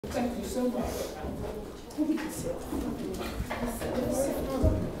Thank you so much.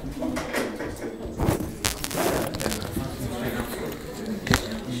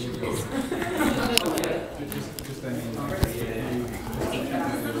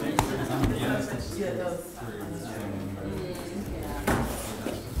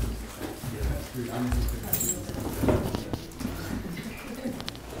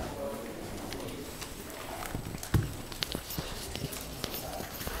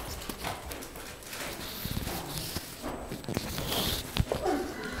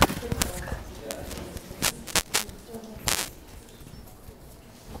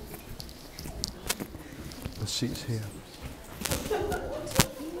 The seats here.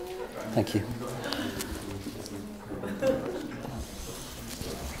 Thank you.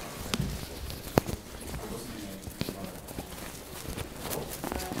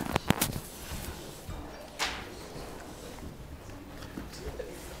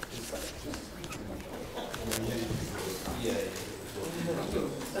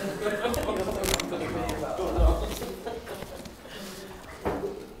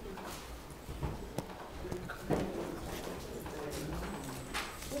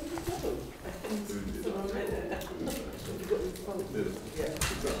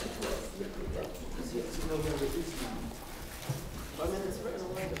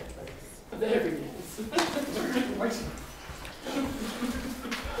 There he is.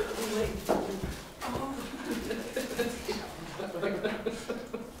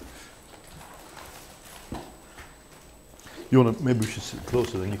 You want to? Maybe we should sit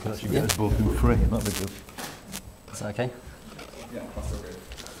closer, then you can actually get us both in frame. That'd be good. Is that okay? Yeah, that's okay.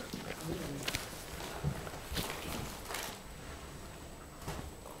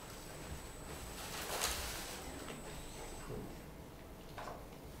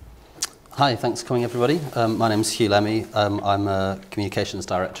 Hi, thanks for coming, everybody. My name's Huw Lemmey. I'm a communications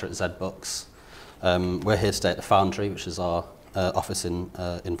director at Zed Books. We're here today at the Foundry, which is our office in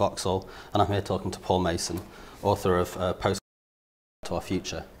Vauxhall, and I'm here talking to Paul Mason, author of PostCapitalism to Our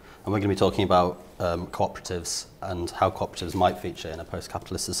Future. And we're going to be talking about cooperatives and how cooperatives might feature in a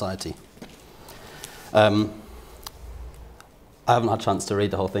post-capitalist society. I haven't had a chance to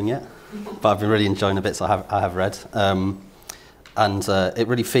read the whole thing yet, but I've been really enjoying the bits I have read. And it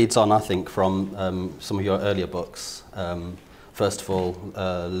really feeds on, I think, from some of your earlier books. First of all,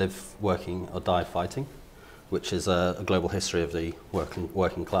 Live, Working or Die Fighting, which is a global history of the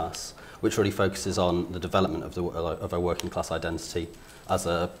working class, which really focuses on the development of a working class identity as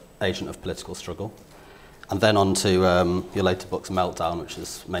an agent of political struggle. And then on to your later books, Meltdown, which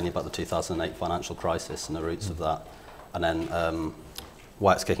is mainly about the 2008 financial crisis and the roots of that. And then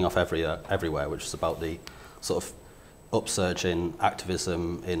Why It's Kicking Off Everywhere, which is about the sort of upsurge in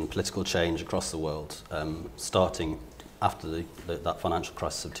activism, in political change across the world, starting after that financial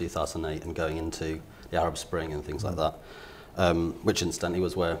crisis of 2008 and going into the Arab Spring and things like that, which incidentally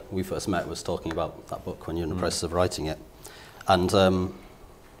was where we first met, was talking about that book when you were in the process of writing it. And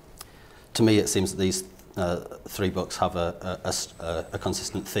to me, it seems that these three books have a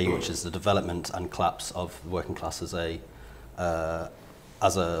consistent theme, which is the development and collapse of the working class as a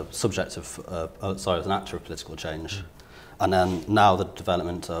subject of, as an actor of political change. And then now the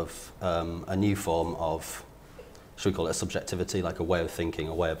development of a new form of, should we call it a subjectivity, like a way of thinking,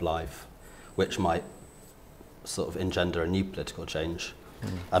 a way of life, which might sort of engender a new political change.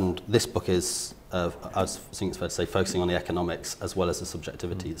 And this book is, I think it's fair to say, focusing on the economics as well as the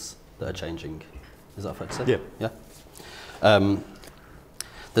subjectivities that are changing. Is that fair to say? Yeah. Yeah.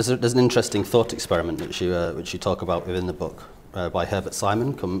 There's an interesting thought experiment which you talk about within the book by Herbert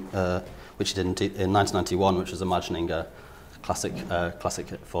Simon, which he did in 1991, which was imagining a classic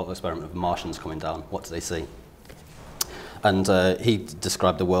thought experiment of Martians coming down. What do they see? And he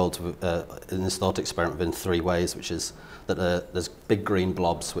described the world in this thought experiment in three ways, which is that there's big green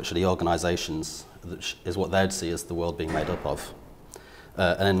blobs, which are the organisations, which is what they'd see as the world being made up of.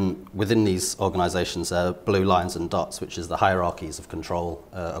 And then within these organisations, there are blue lines and dots, which is the hierarchies of control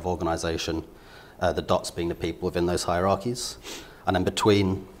of organisation, the dots being the people within those hierarchies. And then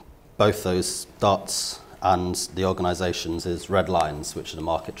between both those dots and the organisations is red lines, which are the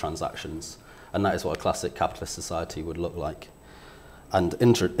market transactions. And that is what a classic capitalist society would look like. And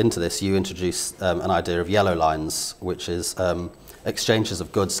into this, you introduce an idea of yellow lines, which is exchanges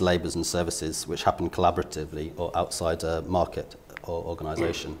of goods, labours and services which happen collaboratively or outside a market or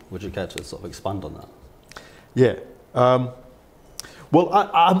organisation. Would you care to sort of expand on that? Yeah. Well,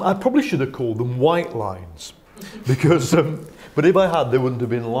 I probably should have called them white lines, because, but if I had, there wouldn't have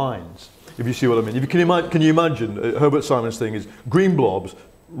been lines, if you see what I mean. If you can you imagine, Herbert Simon's thing is green blobs,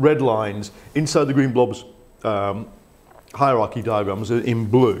 red lines, inside the green blobs hierarchy diagrams in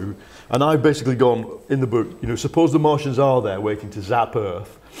blue, and I've basically gone in the book, you know, suppose the Martians are there waiting to zap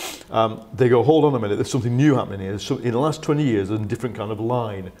Earth. They go, hold on a minute, there's something new happening here. So in the last 20 years, a different kind of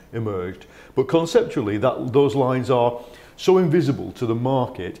line emerged. But conceptually, those lines are so invisible to the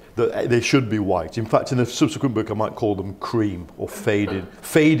market that they should be white. In fact, in a subsequent book, I might call them cream or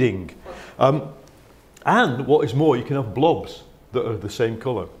fading. And what is more, you can have blobs that are the same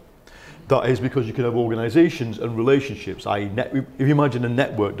colour. That is because you can have organisations and relationships, i.e. if you imagine a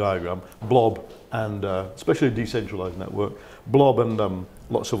network diagram, blob and, especially a decentralised network, blob and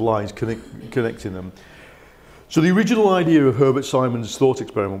lots of lines connecting them. So the original idea of Herbert Simon's thought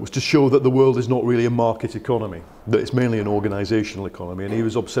experiment was to show that the world is not really a market economy, that it's mainly an organisational economy, and he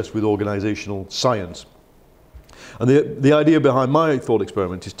was obsessed with organisational science. And the idea behind my thought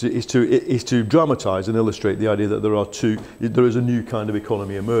experiment is to dramatise and illustrate the idea that there is a new kind of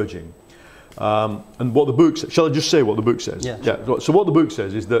economy emerging. And what the book says, shall I just say what the book says? Yeah. So what the book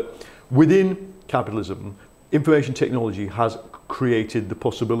says is that within capitalism, information technology has created the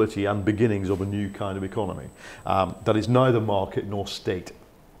possibility and beginnings of a new kind of economy that is neither market nor state.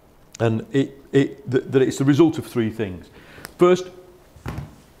 And that it's the result of three things. First,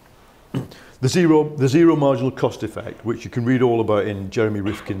 the zero marginal cost effect, which you can read all about in Jeremy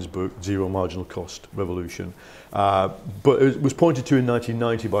Rifkin's book, Zero Marginal Cost Revolution. But it was pointed to in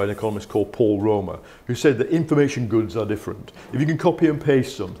 1990 by an economist called Paul Romer, who said that information goods are different. If you can copy and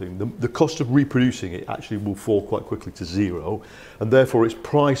paste something, the cost of reproducing it actually will fall quite quickly to zero, and therefore its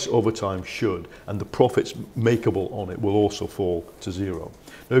price over time should, and the profits makeable on it will also fall to zero.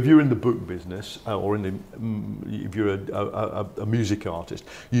 Now, if you're in the book business, or if you're a music artist,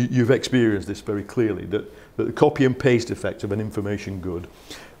 you've experienced this very clearly, that the copy and paste effect of an information good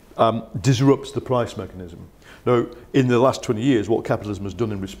disrupts the price mechanism. Now, in the last 20 years, what capitalism has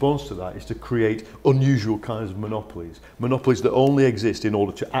done in response to that is to create unusual kinds of monopolies that only exist in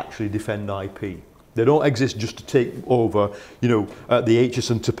order to actually defend IP. They don't exist just to take over, you know, the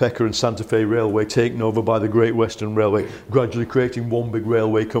Aitchison, Topeka and Santa Fe Railway taken over by the Great Western Railway, gradually creating one big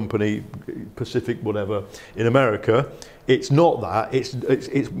railway company, Pacific, whatever, in America. It's not that.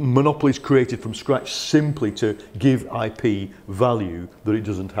 It's monopolies created from scratch simply to give IP value that it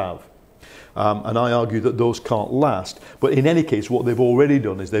doesn't have. And I argue that those can't last. But in any case, what they've already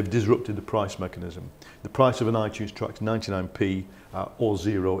done is they've disrupted the price mechanism. The price of an iTunes track is 99p or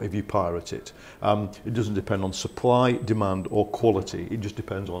zero if you pirate it. It doesn't depend on supply, demand or quality. It just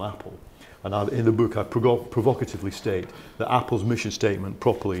depends on Apple. And in the book I provocatively state that Apple's mission statement,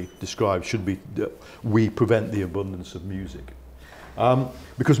 properly described, should be we prevent the abundance of music.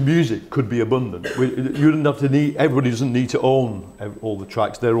 Because music could be abundant. You wouldn't have to need, everybody doesn't need to own all the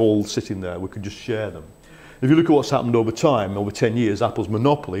tracks, they're all sitting there, we could just share them. If you look at what's happened over time, over 10 years, Apple's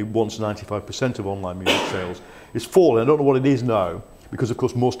monopoly, once 95% of online music sales, is falling. I don't know what it is now, because of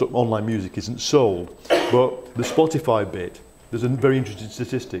course most online music isn't sold. But the Spotify bit, there's a very interesting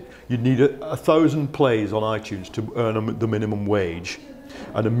statistic. You'd need 1,000 plays on iTunes to earn the minimum wage,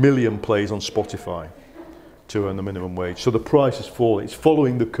 and 1 million plays on Spotify to earn the minimum wage. So the price is falling. It's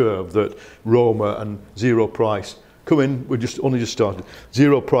following the curve that Roma and Zero Price come in. We're only just started.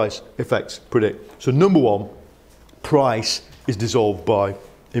 Zero Price effects predict. So number one, price is dissolved by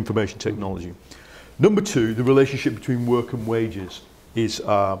information technology. Number two, the relationship between work and wages is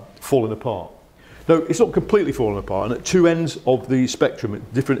falling apart. Now, it's not completely falling apart, and at two ends of the spectrum,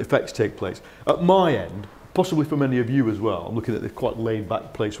 different effects take place. At my end, possibly for many of you as well, I'm looking at the quite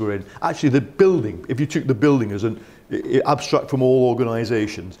laid-back place we're in. Actually, the building, if you took the building as an abstract from all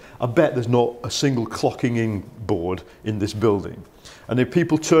organisations, I bet there's not a single clocking in board in this building. And if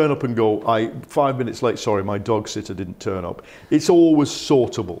people turn up and go, 5 minutes late, sorry, my dog sitter didn't turn up, it's always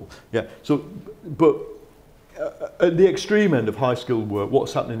sortable. Yeah. So, but at the extreme end of high-skilled work,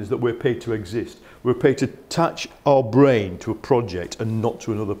 what's happening is that we're paid to exist. We're paid to attach our brain to a project and not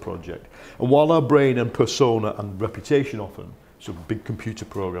to another project. And while our brain and persona and reputation often, so big computer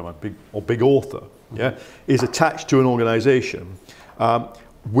programmer, big author, yeah, is attached to an organisation,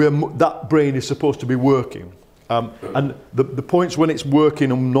 that brain is supposed to be working. And the points when it's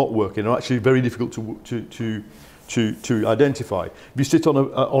working and not working are actually very difficult to identify. If you sit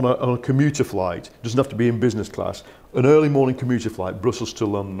on a commuter flight, it doesn't have to be in business class, an early morning commuter flight, Brussels to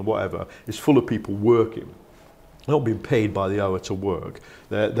London, whatever, is full of people working. They're not being paid by the hour to work.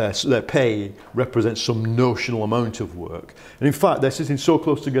 Their pay represents some notional amount of work. And in fact, they're sitting so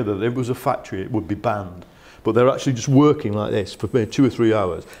close together that if it was a factory, it would be banned. But they're actually just working like this for maybe 2 or 3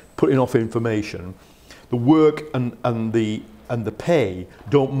 hours, putting off information. The work and the and the pay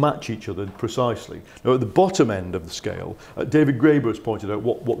don't match each other precisely. Now, at the bottom end of the scale, David Graeber has pointed out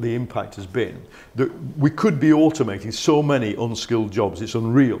what the impact has been. That we could be automating so many unskilled jobs, it's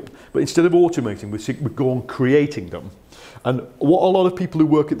unreal. But instead of automating, we go on creating them. And what a lot of people who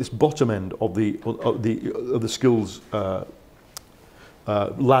work at this bottom end of the skills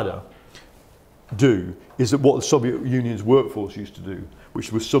ladder do is that what the Soviet Union's workforce used to do,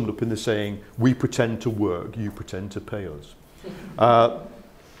 which was summed up in the saying, we pretend to work, you pretend to pay us.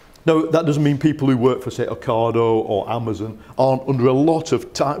 Now, that doesn't mean people who work for, say, Ocado or Amazon aren't under a lot of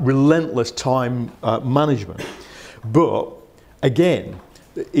relentless time management. But, again,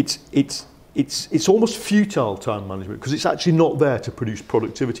 it's almost futile time management because it's actually not there to produce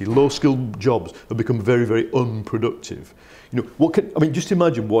productivity. Low-skilled jobs have become very, very unproductive. You know, just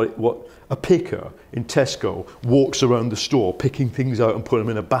imagine what a picker in Tesco walks around the store picking things out and putting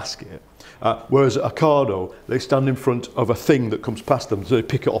them in a basket. Whereas at Ocado, they stand in front of a thing that comes past them, so they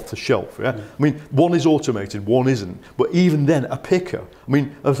pick it off the shelf. Yeah? I mean, one is automated, one isn't. But even then, a picker. I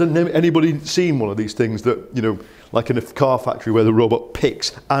mean, has anybody seen one of these things that, you know, like in a car factory where the robot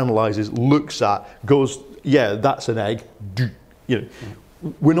picks, analyzes, looks at, goes, yeah, that's an egg. You know,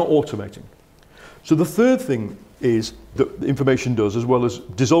 we're not automating. So the third thing is that information does, as well as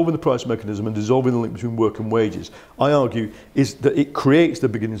dissolving the price mechanism and dissolving the link between work and wages, I argue, is that it creates the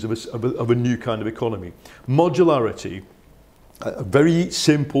beginnings of a new kind of economy. Modularity, a very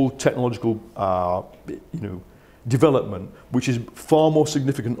simple technological development, which is far more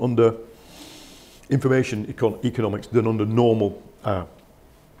significant under information economics than under normal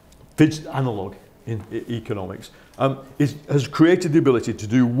analog in economics, has created the ability to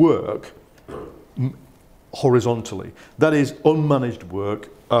do work horizontally. That is unmanaged work,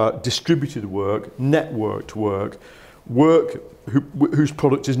 distributed work, networked work, whose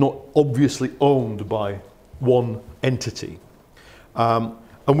product is not obviously owned by one entity. And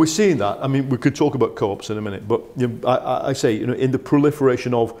we're seeing that. I mean, we could talk about co-ops in a minute, but you know, I say, you know, in the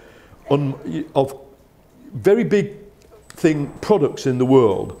proliferation of very big products in the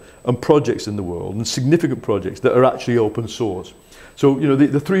world and projects in the world and significant projects that are actually open source. So, you know,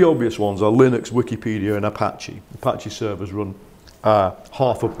 the three obvious ones are Linux, Wikipedia, and Apache. Apache servers run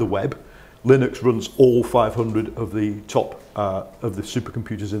half of the web. Linux runs all 500 of the top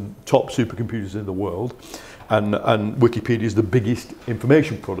supercomputers in the world, and Wikipedia is the biggest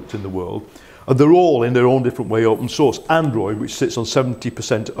information product in the world. And they're all, in their own different way, open source. Android, which sits on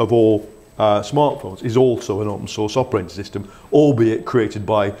 70% of all smartphones, is also an open source operating system, albeit created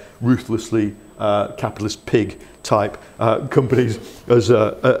by ruthlessly capitalist pig type companies as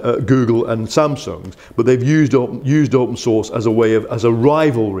Google and Samsung, but they've used open source as a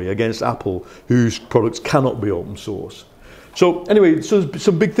rivalry against Apple, whose products cannot be open source. So anyway, so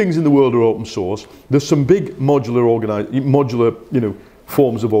some big things in the world are open source. There's some big modular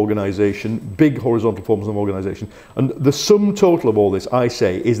forms of organization, big horizontal forms of organization, and the sum total of all this, I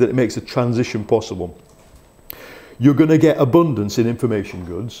say, is that it makes a transition possible. You're going to get abundance in information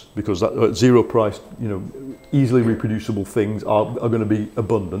goods because at zero price, you know, easily reproducible things are going to be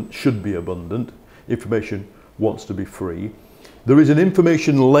abundant, should be abundant. Information wants to be free. There is an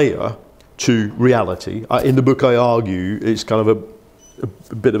information layer to reality. In the book I argue, it's kind of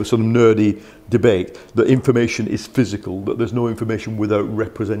a bit of a sort of nerdy debate that information is physical, that there's no information without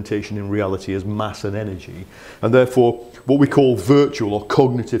representation in reality as mass and energy, and therefore what we call virtual or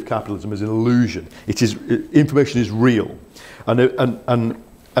cognitive capitalism is an illusion. Information is real, and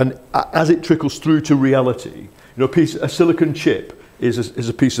as it trickles through to reality, you know, a silicon chip is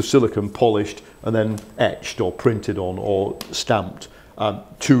a piece of silicon polished and then etched or printed on or stamped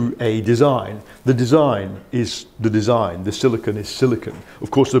to a design. The design is the design, the silicon is silicon. Of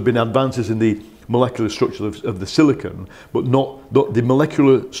course, there have been advances in the molecular structure of the silicon, but the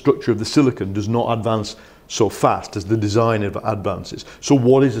molecular structure of the silicon does not advance so fast as the design advances. So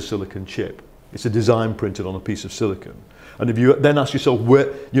what is a silicon chip? It's a design printed on a piece of silicon. And if you then ask yourself,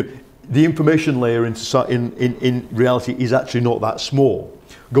 the information layer in reality is actually not that small.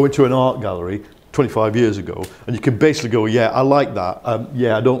 Go into an art gallery 25 years ago, and you can basically go, yeah, I like that,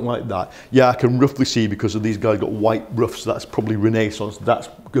 yeah, I don't like that, yeah, I can roughly see because of these guys got white ruffs, that's probably Renaissance, that's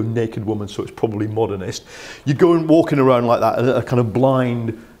a naked woman, so it's probably modernist. You go and walking around like that, a kind of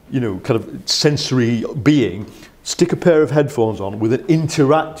blind, you know, kind of sensory being, stick a pair of headphones on with an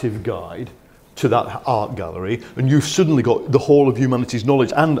interactive guide to that art gallery, and you've suddenly got the whole of humanity's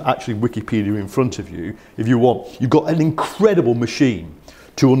knowledge and actually Wikipedia in front of you, if you want. You've got an incredible machine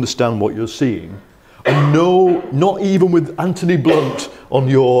to understand what you're seeing. And no, not even with Anthony Blunt on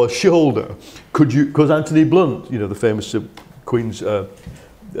your shoulder could you, because Anthony Blunt, you know, the famous Queen's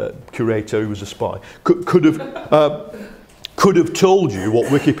curator who was a spy, could have could have told you what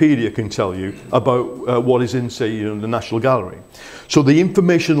Wikipedia can tell you about what is in, say, you know, the National Gallery. So the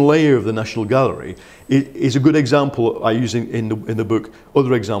information layer of the National Gallery is a good example. I use in the book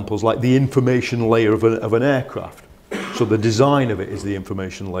other examples like the information layer of an aircraft. So the design of it is the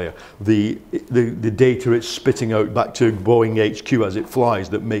information layer. The data it's spitting out back to Boeing HQ as it flies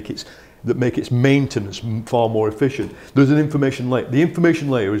that make its maintenance far more efficient. There's an information layer. The information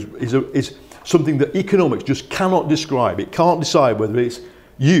layer is something that economics just cannot describe. It can't decide whether it's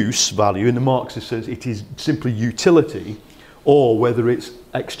use value, in the Marxist sense it is simply utility, or whether it's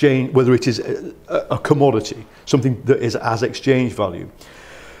exchange, whether it is a commodity, something that has exchange value.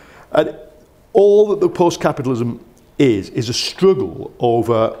 And all that the post-capitalism is a struggle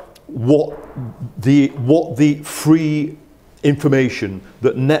over what the free information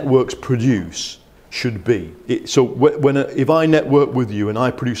that networks produce should be. So if I network with you and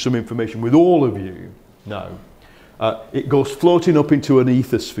I produce some information with all of you now, it goes floating up into an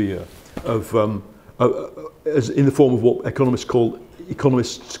ethosphere of, as in the form of what economists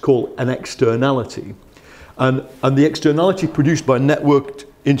call an externality. And the externality produced by networked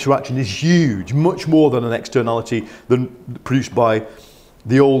interaction is huge, much more than an externality than produced by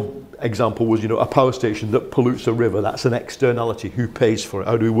the old example was, you know, a power station that pollutes a river. That's an externality. Who pays for it?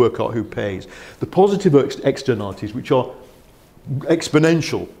 How do we work out who pays? The positive externalities, which are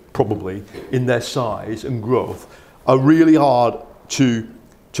exponential probably in their size and growth, are really hard to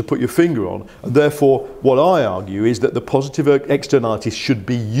put your finger on. And therefore, what I argue is that the positive externalities should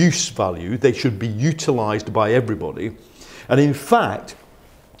be use value. They should be utilized by everybody. And in fact,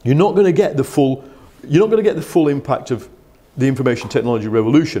 you're not going to get the full impact of the information technology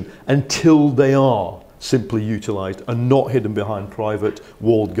revolution until they are simply utilised and not hidden behind private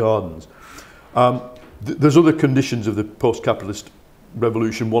walled gardens. There's other conditions of the post-capitalist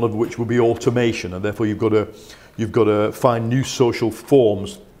revolution, one of which will be automation, and therefore you've got to find new social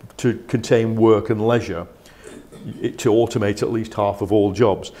forms to contain work and leisure to automate at least half of all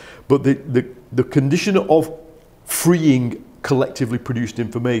jobs. But the condition of freeing collectively produced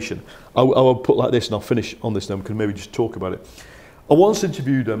information, I will put like this, and I'll finish on this now, we can maybe just talk about it. I once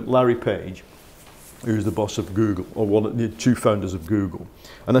interviewed Larry Page, who's the boss of Google, or one of the two founders of Google,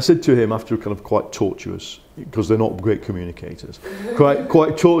 and I said to him after a kind of quite tortuous, because they're not great communicators,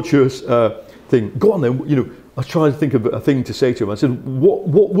 quite tortuous thing. Go on then, you know. I was trying to think of a thing to say to him. I said,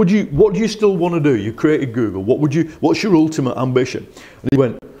 what do you still want to do? You created Google. What's your ultimate ambition? And he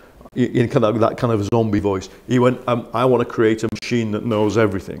went, in kind of that kind of zombie voice, he went, I want to create a machine that knows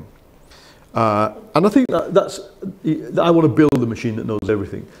everything. And I think I want to build a machine that knows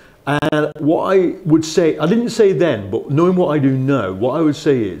everything. And what I would say, I didn't say then, but knowing what I do now, what I would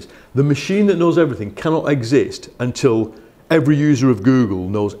say is the machine that knows everything cannot exist until every user of Google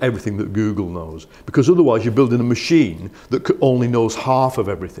knows everything that Google knows, because otherwise you're building a machine that only knows half of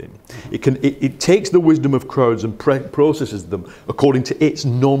everything. It takes the wisdom of crowds and processes them according to its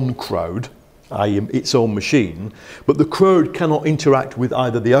non-crowd, i.e. its own machine, but the crowd cannot interact with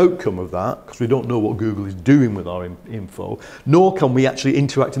either the outcome of that, because we don't know what Google is doing with our info, nor can we actually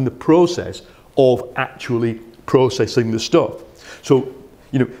interact in the process of actually processing the stuff. So,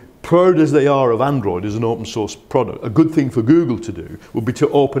 you know, proud as they are of Android as an open source product, a good thing for Google to do would be to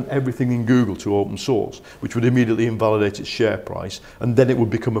open everything in Google to open source, which would immediately invalidate its share price, and then it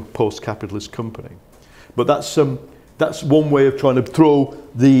would become a post-capitalist company. But that's one way of trying to throw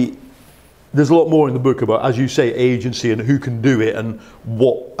the... There's a lot more in the book about, as you say, agency and who can do it and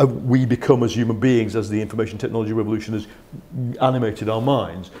what we become as human beings as the information technology revolution has animated our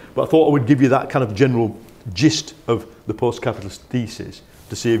minds. But I thought I would give you that kind of general gist of the post-capitalist thesis,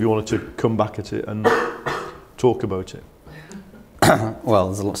 to see if you wanted to come back at it and talk about it. Well,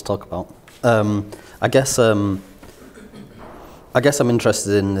 there's a lot to talk about. I guess I'm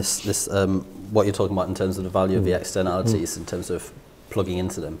interested in this what you're talking about in terms of the value of the externalities, in terms of plugging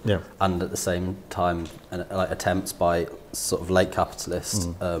into them, and at the same time, like attempts by sort of late capitalist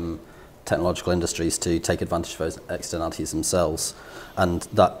technological industries to take advantage of those externalities themselves. And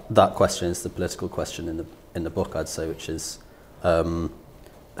that question is the political question in the book, I'd say, which is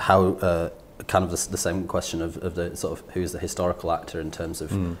how kind of the same question of the sort of who's the historical actor in terms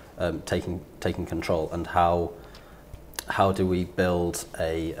of taking control, and how do we build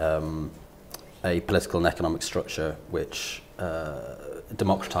a political and economic structure which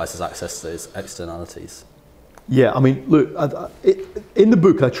democratizes access to those externalities. Yeah, I mean, look, in the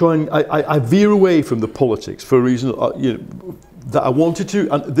book, I veer away from the politics for a reason that I wanted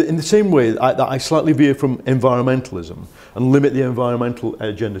to, and in the same way that I slightly veer from environmentalism and limit the environmental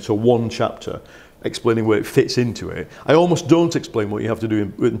agenda to one chapter explaining where it fits into it. I almost don't explain what you have to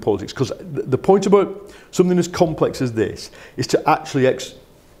do in politics, because the point about something as complex as this is to actually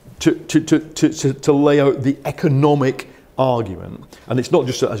to lay out the economic argument. And it's not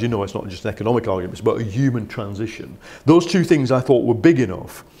just, as you know, it's not just an economic argument, it's about a human transition. Those two things I thought were big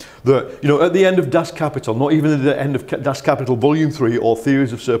enough that, you know, at the end of Das Kapital, not even at the end of Das Kapital Volume 3 or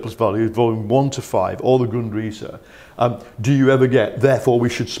Theories of Surplus Value, Volume 1 to 5, or the Grundrisse, do you ever get, therefore we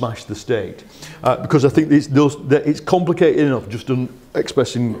should smash the state? Because I think it's complicated enough just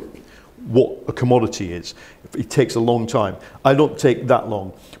expressing what a commodity is. It takes a long time. I don't take that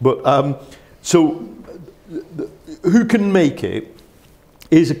long. But so who can make it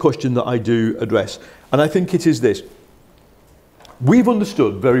is a question that I do address. And I think it is this. We've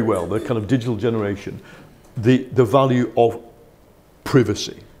understood very well, the kind of digital generation, the value of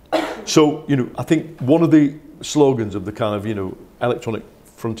privacy. So, you know, I think one of the slogans of the kind of, you know, Electronic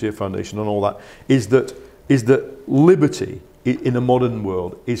Frontier Foundation and all that is that liberty in a modern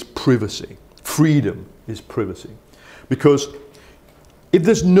world is privacy. Freedom is privacy. Because if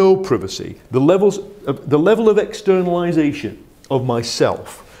there's no privacy, the level of externalization of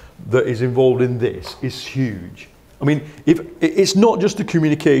myself that is involved in this is huge. I mean, it's not just the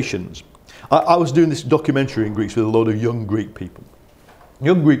communications. I was doing this documentary in Greece with a load of young Greek people.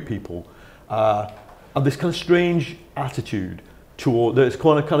 Young Greek people have this kind of strange attitude toward, there's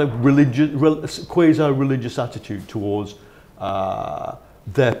kind of religious, quasi-religious attitude towards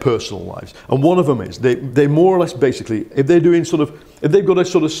their personal lives. And one of them is, they more or less basically, if they've got a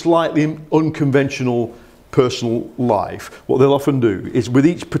sort of slightly unconventional personal life, what they'll often do is with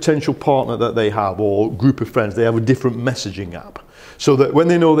each potential partner that they have or group of friends, they have a different messaging app. So that when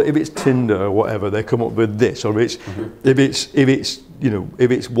they know that if it's Tinder or whatever, they come up with this, or if it's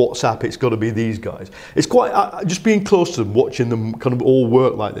WhatsApp, it's got to be these guys. It's quite just being close to them, watching them kind of all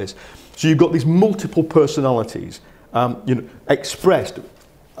work like this. So you've got these multiple personalities, you know, expressed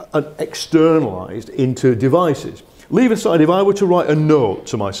and externalized into devices. Leave aside if I were to write a note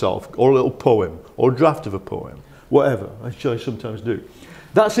to myself, or a little poem, or a draft of a poem, whatever, which I sometimes do.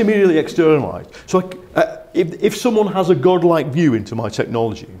 That's immediately externalized. So if someone has a godlike view into my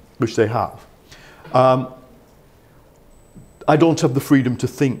technology, which they have, I don't have the freedom to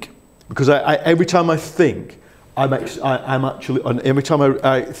think, because every time I think, I'm actually, and every time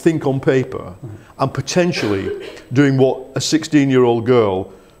I think on paper, I'm potentially doing what a 16-year-old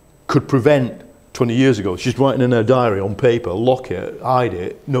girl could prevent 20 years ago. She's writing in her diary on paper, lock it, hide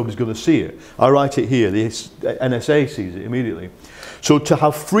it, nobody's going to see it. I write it here, the NSA sees it immediately. So to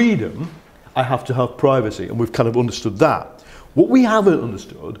have freedom, I have to have privacy, and we've kind of understood that. What we haven't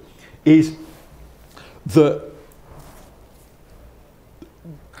understood is that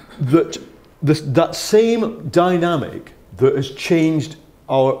that same dynamic that has changed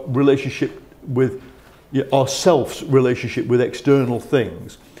our relationship with, our self's relationship with external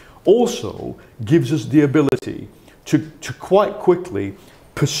things also gives us the ability to quite quickly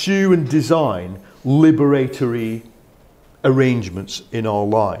pursue and design liberatory arrangements in our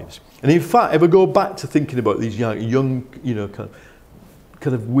lives. And in fact, if I go back to thinking about these young, you know, kind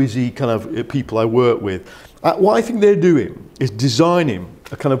of whizzy kind of people I work with, what I think they're doing is designing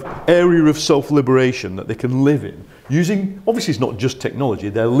a kind of area of self-liberation that they can live in, using, obviously it's not just technology,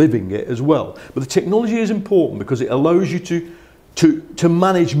 they're living it as well. But the technology is important because it allows you to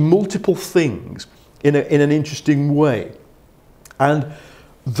manage multiple things in an interesting way. And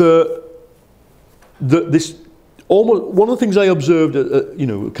one of the things I observed, you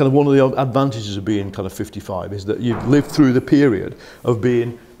know, kind of one of the advantages of being kind of 55 is that you've lived through the period of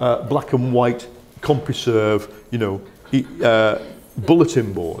being black and white, CompuServe, you know,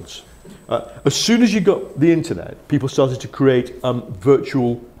 bulletin boards. As soon as you got the internet, people started to create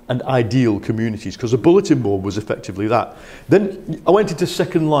virtual and ideal communities, because a bulletin board was effectively that. Then I went into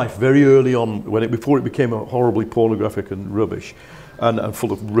Second Life very early on, before it became horribly pornographic and rubbish. And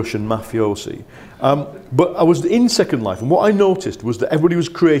full of Russian mafiosi. But I was in Second Life, and what I noticed was that everybody was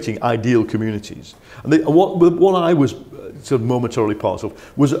creating ideal communities. And what I was sort of momentarily part of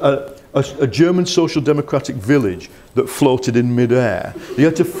was a German social democratic village that floated in mid-air. You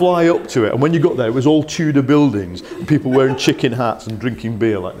had to fly up to it, and when you got there, it was all Tudor buildings, and people wearing chicken hats and drinking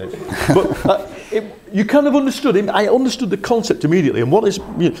beer like this. But you kind of understood it. I understood the concept immediately. And what is,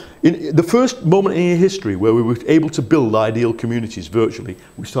 you know, in the first moment in history where we were able to build ideal communities virtually,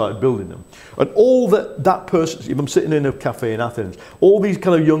 we started building them. And all that person, if I'm sitting in a cafe in Athens, all these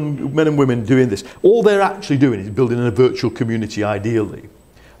kind of young men and women doing this, all they're actually doing is building a virtual community ideally.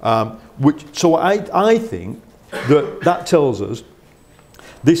 So I think that tells us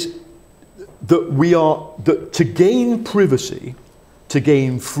that to gain privacy, to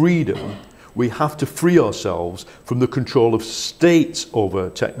gain freedom, we have to free ourselves from the control of states over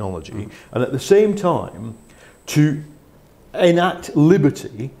technology, and at the same time, to enact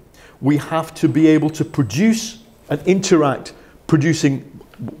liberty, we have to be able to produce and interact, producing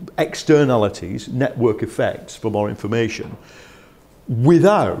externalities, network effects from our information,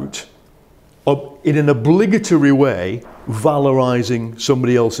 without, in an obligatory way, valorizing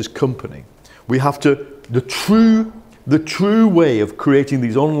somebody else's company. We have to, the true way of creating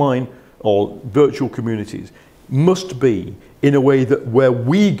these online or virtual communities must be in a way that where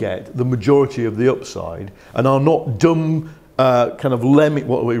we get the majority of the upside and are not dumb kind of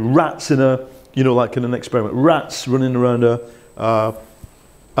rats in a, you know, like in an experiment, rats running around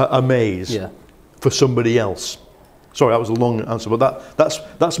a maze for somebody else. Sorry, that was a long answer, but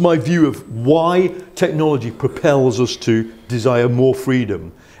that's my view of why technology propels us to desire more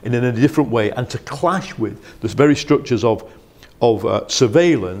freedom in a different way and to clash with the very structures of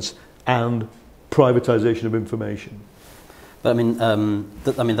surveillance and privatization of information. But I mean,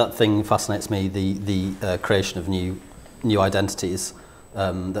 that thing fascinates me. The creation of new identities,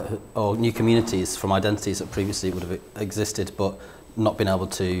 or new communities from identities that previously would have existed, but not been able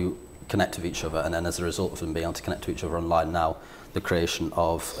to connect with each other, and then as a result of them being able to connect to each other online now, the creation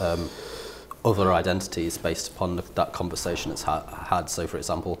of other identities based upon that conversation it's had. So, for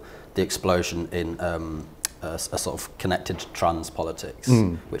example, the explosion in a sort of connected trans politics,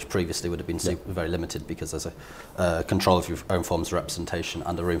 which previously would have been very limited because there's a control of your own forms of representation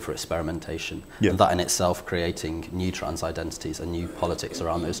and a room for experimentation. And that in itself creating new trans identities and new politics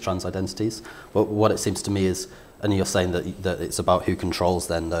around those trans identities. But what it seems to me is, and you're saying that it's about who controls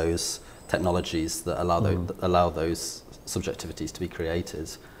then those technologies that allow those subjectivities to be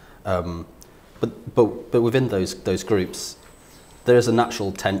created. But within those groups, there is a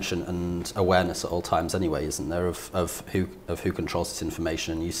natural tension and awareness at all times anyway, isn't there, of who controls this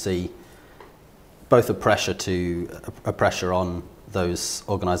information? And you see both a pressure on those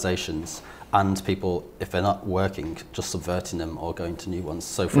organisations and people, if they're not working, just subverting them or going to new ones.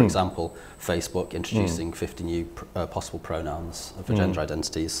 So, for example, Facebook introducing 50 new possible pronouns for gender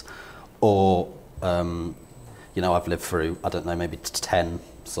identities, or you know, I've lived through, I don't know, maybe 10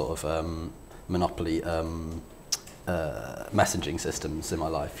 sort of monopoly messaging systems in my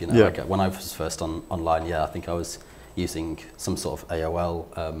life. You know, like when I was first online, I think I was using some sort of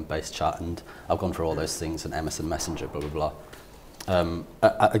AOL based chat, and I've gone through all those things, and MSN Messenger, blah blah blah.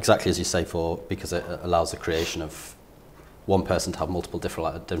 Exactly as you say, because it allows the creation of one person to have multiple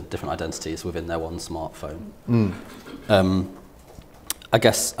different identities within their one smartphone. I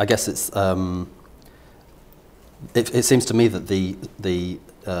guess it's it seems to me that the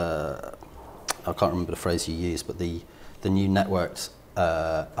I can't remember the phrase you used, but the new networked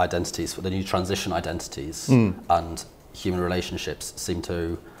identities, the new transition identities and human relationships seem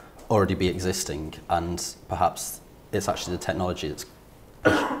to already be existing, and perhaps it's actually the technology that's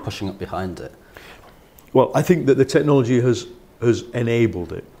pushing up behind it. Well, I think that the technology has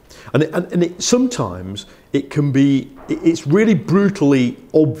enabled it, and sometimes it can be, it's really brutally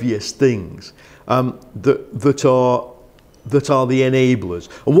obvious things that are the enablers.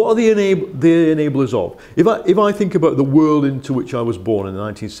 And what are the enablers of? If I think about the world into which I was born in the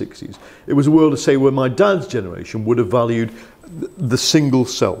 1960s, it was a world, say, where my dad's generation would have valued the single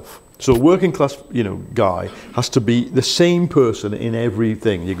self. So a working class, you know, guy has to be the same person in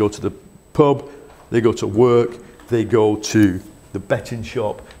everything. You go to the pub, they go to work, they go to the betting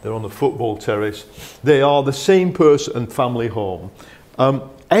shop, they're on the football terrace. They are the same person and family home.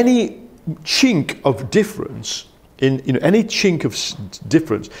 Any chink of difference any chink of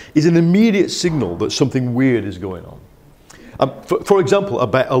difference is an immediate signal that something weird is going on. For example, I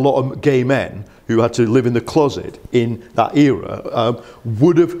bet a lot of gay men who had to live in the closet in that era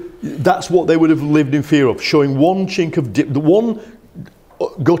that's what they would have lived in fear of, showing one chink of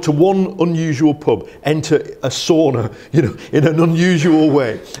go to one unusual pub, enter a sauna, you know, in an unusual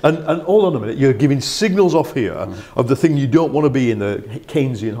way. And hold on a minute, you're giving signals off here of the thing you don't want to be in the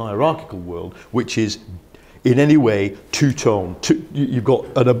Keynesian hierarchical world, which is in any way two-tone. You've got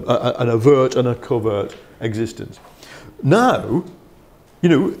an overt and a covert existence. Now, you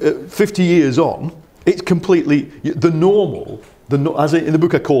know, 50 years on, it's completely the normal. As in the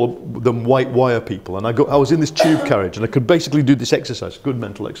book I call them white wire people, and I was in this tube carriage, and I could basically do this exercise, good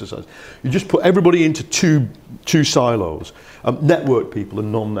mental exercise. You just put everybody into two silos, networked people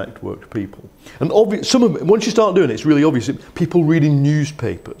and non-networked people. And some of it, once you start doing it, it's really obvious. People reading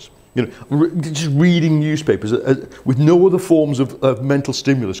newspapers. You know, just reading newspapers with no other forms of mental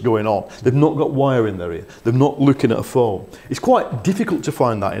stimulus going on. They've not got wire in their ear. They're not looking at a phone. It's quite difficult to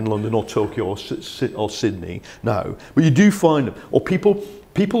find that in London or Tokyo or Sydney now, but you do find them. Or people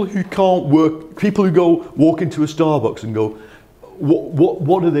people who can't work, people who walk into a Starbucks and go,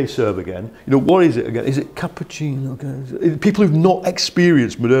 what do they serve again? You know, what is it again? Is it cappuccino? People who've not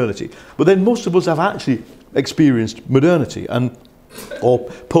experienced modernity. But then most of us have actually experienced modernity or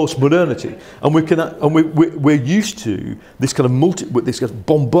post-modernity, and we're used to this kind of this kind of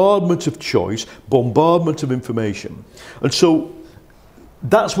bombardment of choice, bombardment of information, and so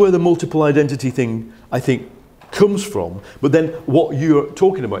that's where the multiple identity thing, I think, comes from. But then what you're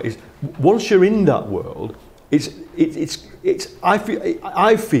talking about is once you're in that world, I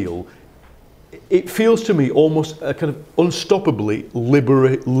feel it feels to me almost a kind of unstoppably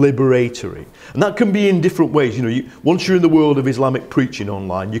liberatory, and that can be in different ways. You know, once you're in the world of Islamic preaching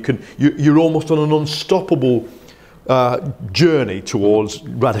online, you're almost on an unstoppable journey towards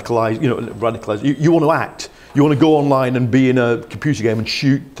radicalize. You know, radicalize. You want to act. You want to go online and be in a computer game and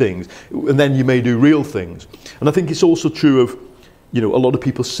shoot things, and then you may do real things. And I think it's also true of, you know, a lot of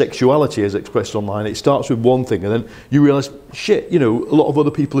people's sexuality as expressed online. It starts with one thing, and then you realise, shit, you know, a lot of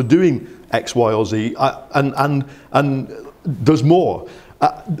other people are doing X, Y, or Z, and there's more.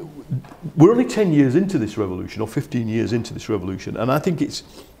 We're only 10 years into this revolution, or 15 years into this revolution, and I think it's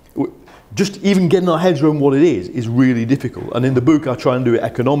just even getting our heads around what it is really difficult. And in the book, I try and do it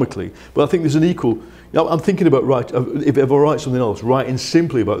economically, but I think there's an equal. You know, I'm thinking about if I write something else, writing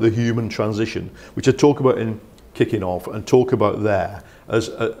simply about the human transition, which I talk about in Kicking Off, and talk about there as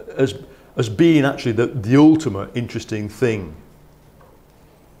being actually the ultimate interesting thing.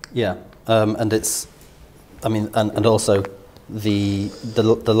 Yeah, and it's, I mean, and also the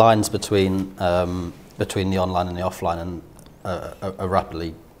lines between the online and the offline are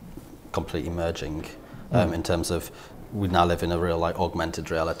rapidly completely merging in terms of we now live in a real like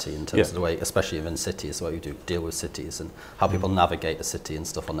augmented reality in terms of the way, especially in cities, the way we do deal with cities and how people navigate a city and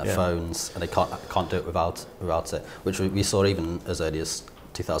stuff on their phones, and they can't do it without it, which we saw even as early as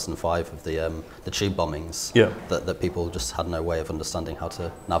 2005 of the tube bombings. That people just had no way of understanding how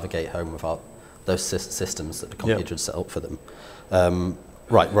to navigate home without those systems that the computer had set up for them.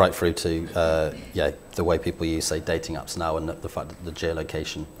 Right through to the way people use, say, dating apps now, and the fact that the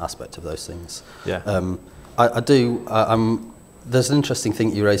geolocation aspect of those things. There's an interesting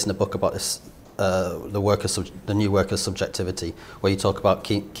thing you raised in the book about this, the new worker's subjectivity, where you talk about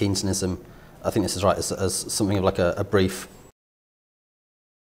Keynesianism. I think this is right, as something of like a brief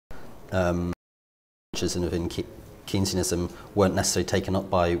within Keynesianism weren't necessarily taken up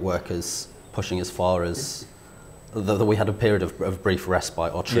by workers pushing as far as that we had a period of brief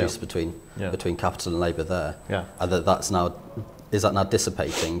respite or truce between capital and labour there. And is that now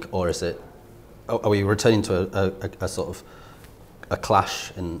dissipating, or is it? Are we returning to a sort of a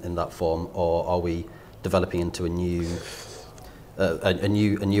clash in that form, or are we developing into a new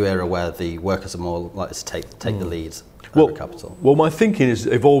era where the workers are more likely to take the lead over capital? Well, my thinking has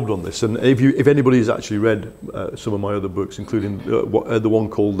evolved on this, and if anybody has actually read some of my other books, including the one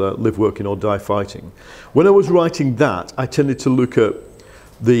called Live Working or Die Fighting, when I was writing that, I tended to look at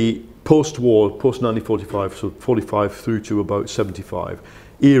the post-war, post-1945, so 45 through to about 75,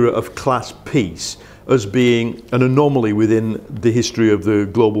 era of class peace as being an anomaly within the history of the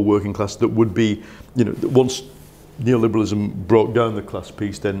global working class that would be, you know, once neoliberalism broke down the class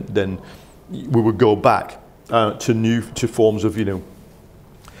peace, then we would go back to forms of, you know,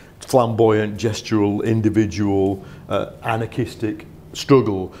 flamboyant, gestural, individual, anarchistic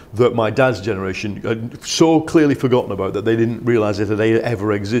struggle that my dad's generation had so clearly forgotten about that they didn't realise it had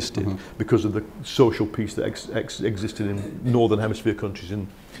ever existed because of the social peace that existed in Northern Hemisphere countries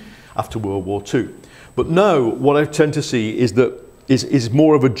after World War II. But now what I tend to see is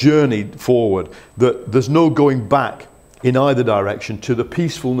more of a journey forward, that there's no going back in either direction to the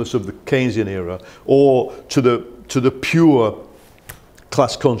peacefulness of the Keynesian era or to the pure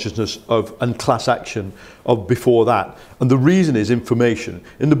class consciousness and class action of before that. And the reason is information.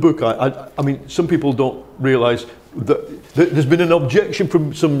 In the book, I mean, some people don't realise that there's been an objection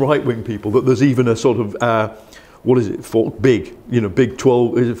from some right-wing people that there's even a sort of what is it, big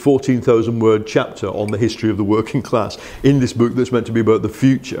 14,000 word chapter on the history of the working class in this book that's meant to be about the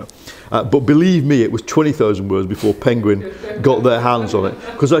future. But believe me, it was 20,000 words before Penguin got their hands on it,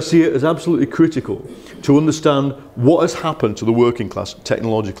 because I see it as absolutely critical to understand what has happened to the working class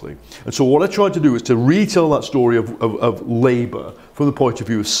technologically. And so what I tried to do is to retell that story of labour from the point of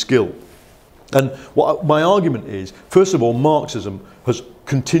view of skill. And what my argument is, first of all, Marxism has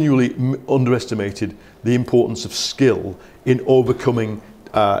continually underestimated the importance of skill in overcoming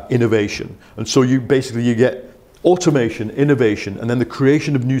innovation. And so you get automation, innovation, and then the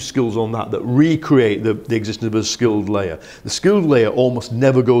creation of new skills on that recreate the existence of a skilled layer. The skilled layer almost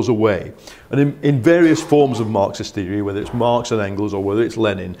never goes away. And in various forms of Marxist theory, whether it's Marx and Engels or whether it's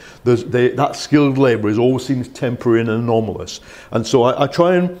Lenin, that skilled labour is always seems temporary and anomalous. And so I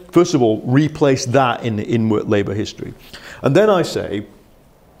try and, first of all, replace that in labour history. And then I say,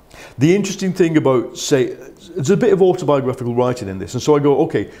 the interesting thing about, say, there's a bit of autobiographical writing in this, and so I go,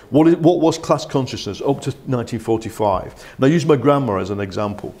 okay, what was class consciousness up to 1945? And I use my grandma as an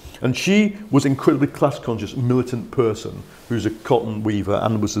example, and she was an incredibly class conscious, militant person who's a cotton weaver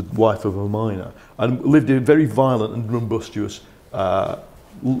and was the wife of a miner, and lived a very violent and rumbustious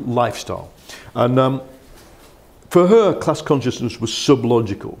lifestyle. And for her, class consciousness was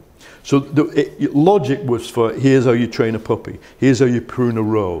sublogical. So logic was for, here's how you train a puppy, here's how you prune a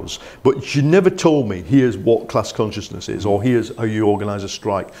rose. But she never told me, here's what class consciousness is, or here's how you organise a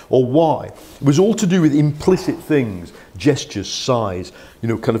strike, or why. It was all to do with implicit things, gestures, size, you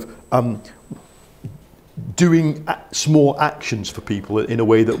know, kind of doing small actions for people in a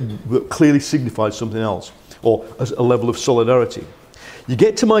way that clearly signified something else, or a level of solidarity. You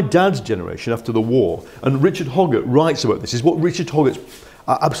get to my dad's generation after the war, and Richard Hoggart writes about this. Is what Richard Hoggart's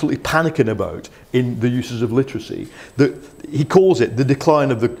absolutely panicking about in the uses of literacy. He calls it the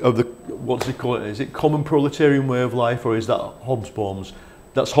decline of the what does he call it? Is it common proletarian way of life, or is that Hobsbawm's?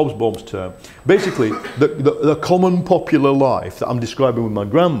 That's Hobsbawm's term. Basically, the common popular life that I'm describing with my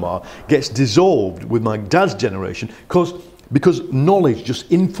grandma gets dissolved with my dad's generation because knowledge just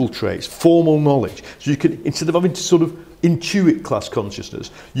infiltrates formal knowledge. So you can, instead of having to sort of intuit class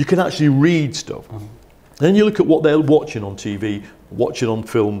consciousness, you can actually read stuff. Then you look at what they're watching on TV, watching on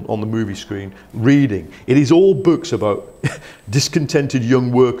film, on the movie screen, reading. It is all books about discontented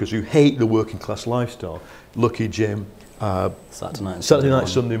young workers who hate the working class lifestyle. Lucky Jim, Saturday Night,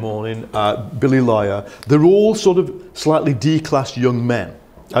 Sunday Morning, Billy Liar. They're all sort of slightly declassed young men.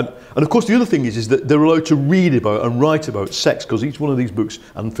 And of course the other thing is that they're allowed to read about and write about sex, because each one of these books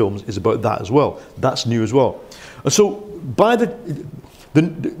and films is about that as well. That's new as well. And so by the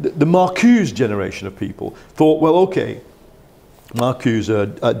Marcuse generation of people thought, well, okay, Marcuse,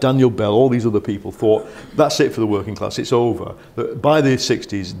 Daniel Bell, all these other people thought, that's it for the working class, it's over. By the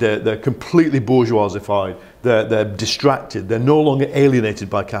 60s, they're completely bourgeoisified, they're distracted, they're no longer alienated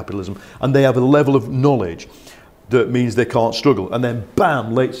by capitalism, and they have a level of knowledge that means they can't struggle. And then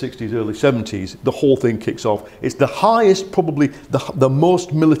bam, late 60s, early 70s, the whole thing kicks off. It's the highest, probably the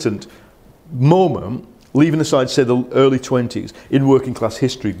most militant moment, leaving aside, say, the early 20s, in working class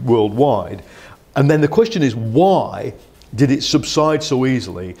history worldwide. And then the question is, why did it subside so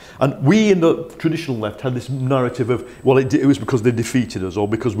easily? And we in the traditional left had this narrative of, well, it was because they defeated us, or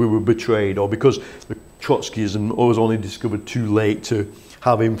because we were betrayed, or because the Trotskyism was only discovered too late to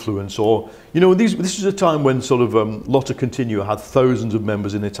have influence, or, you know, this was a time when sort of Lotta Continua had thousands of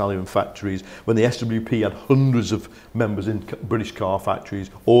members in Italian factories, when the SWP had hundreds of members in British car factories,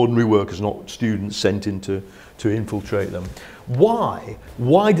 ordinary workers, not students, sent in to infiltrate them. Why?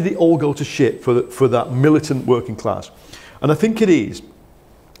 Why did it all go to shit for that militant working class? And I think it is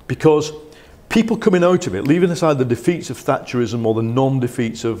because people coming out of it, leaving aside the defeats of Thatcherism or the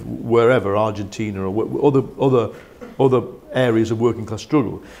non-defeats of wherever, Argentina or other areas of working class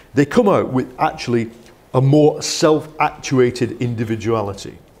struggle, they come out with actually a more self-actuated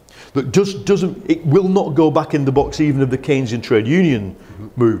individuality that just doesn't, it will not go back in the box even of the Keynesian trade union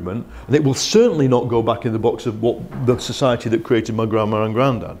movement, and it will certainly not go back in the box of what the society that created my grandma and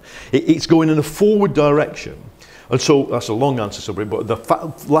granddad. It's going in a forward direction. And so that's a long answer, sorry, but the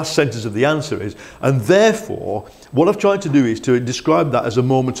last sentence of the answer is, and therefore, what I've tried to do is to describe that as a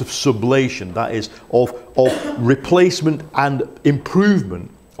moment of sublation, that is, of replacement and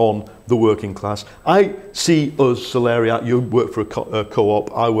improvement on the working class. I see us, Salariat, you work for a co-op,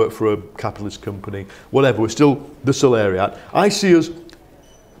 I work for a capitalist company, whatever, we're still the Salariat. I see us,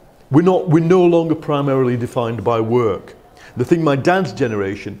 we're no longer primarily defined by work. The thing my dad's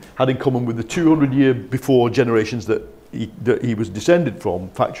generation had in common with the 200-year before generations that he was descended from,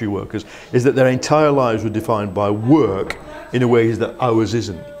 factory workers, is that their entire lives were defined by work in a way that ours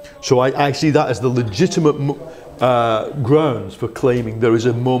isn't. So I see that as the legitimate grounds for claiming there is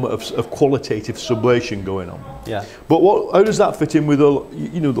a moment of qualitative sublation going on. Yeah. But how does that fit in with a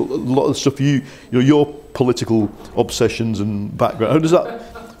lot of the stuff your political obsessions and background? How does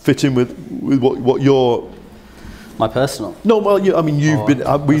that fit in with what your my personal? No, well, I mean, you've been.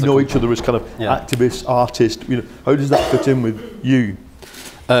 We know each other as kind of activists, artists. You know, how does that fit in with you?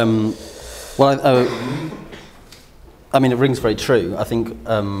 Well, I mean, it rings very true. I think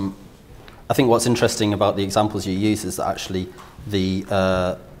what's interesting about the examples you use is that actually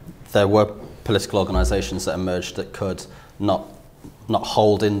there were political organisations that emerged that could not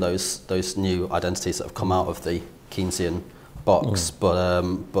hold in those new identities that have come out of the Keynesian box,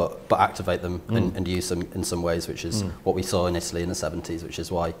 but activate them and use them in some ways, which is what we saw in Italy in the 70s, which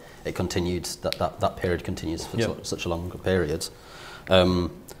is why it continued, that period continues for such a long period. And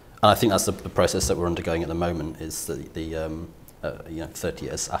I think that's the process that we're undergoing at the moment, is the 30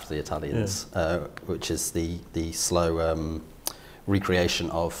 years after the Italians, which is the slow recreation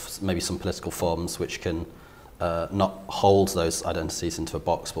of maybe some political forms which can not hold those identities into a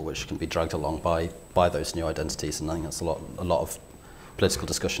box, but which can be dragged along by those new identities. And I think that's a lot of political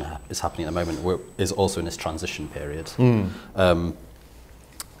discussion is happening at the moment. Is also in this transition period.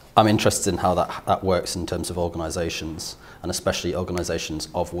 I'm interested in how that works in terms of organisations, and especially organisations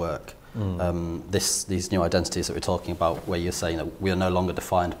of work. These new identities that we're talking about, where you're saying that we are no longer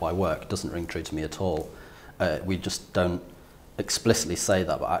defined by work, doesn't ring true to me at all. We just don't explicitly say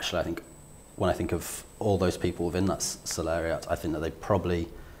that, but actually I think when I think of all those people within that salariat, I think that they probably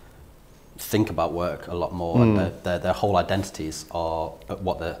think about work a lot more, and their whole identities are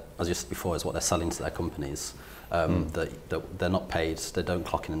what they're, as you said before, is what they're selling to their companies. That they're not paid, they don't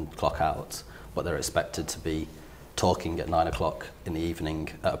clock in and clock out, but they're expected to be talking at 9 o'clock in the evening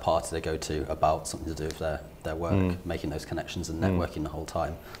at a party they go to about something to do with their work, making those connections and networking the whole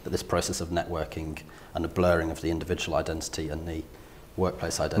time. That this process of networking and the blurring of the individual identity and the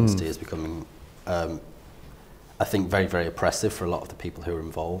workplace identity is becoming, I think, very, very oppressive for a lot of the people who are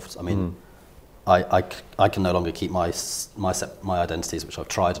involved. I mean, I can no longer keep my identities, which I've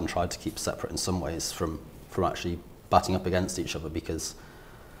tried to keep separate in some ways, from actually batting up against each other, because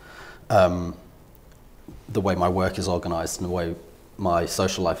the way my work is organised and the way my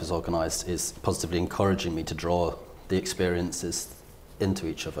social life is organised is positively encouraging me to draw the experiences into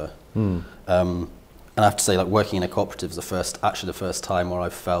each other. And I have to say, like, working in a cooperative is the first time where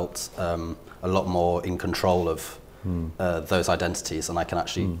I've felt a lot more in control of those identities, and I can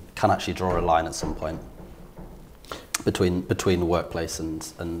actually draw a line at some point between the workplace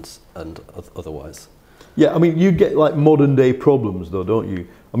and otherwise. Yeah, I mean, you get like modern day problems though, don't you?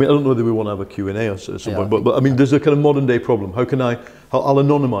 I mean, I don't know whether we want to have a Q&A or something, but I mean, there's a kind of modern day problem. How can I'll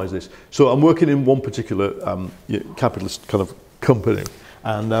anonymise this. So I'm working in one particular capitalist kind of company,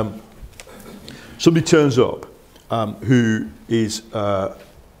 and somebody turns up who is a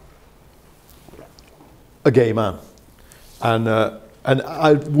gay man, and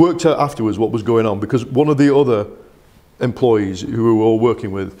I worked out afterwards what was going on, because one of the other employees who we were all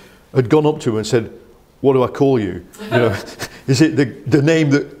working with had gone up to him and said, "What do I call you? You know, is it the name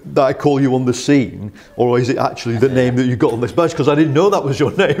that I call you on the scene, or is it actually the name that you got on this badge? Because I didn't know that was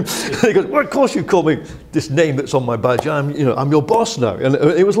your name." And he goes, "Well, of course you call me this name that's on my badge. I'm your boss now." And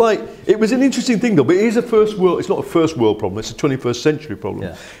it was an interesting thing though. But it is it's not a first world problem. It's a 21st century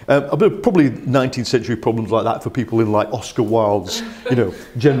problem. Yeah. Probably 19th century problems like that for people in like Oscar Wilde's,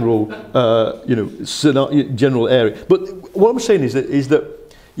 general area. But what I'm saying is that.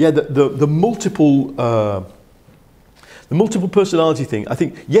 Yeah, the multiple personality thing, I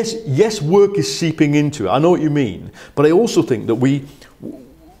think, yes, work is seeping into it. I know what you mean, but I also think that we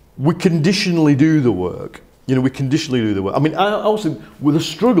conditionally do the work. We conditionally do the work. I mean, I also, with a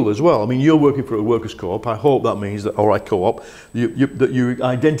struggle as well. I mean, you're working for a workers' co-op. I hope that means that, all right, co-op, that you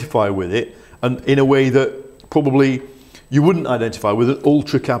identify with it, and in a way that probably you wouldn't identify with an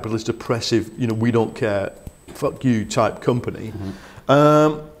ultra-capitalist, oppressive, we don't care, fuck you type company.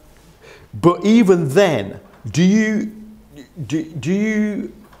 But even then, do you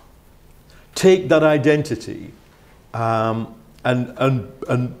take that identity and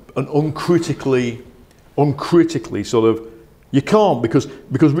uncritically sort of, you can't, because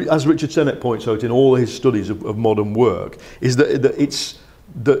as Richard Sennett points out in all his studies of modern work, is that it's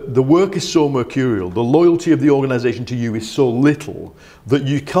the work is so mercurial, the loyalty of the organisation to you is so little that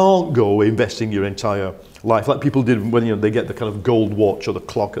you can't go investing your entire life like people did when they get the kind of gold watch or the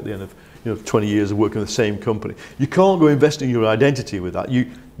clock at the end of 20 years of working in the same company. You can't go investing your identity with that. You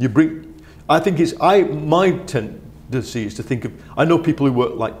bring. I think my tendency is to think of. I know people who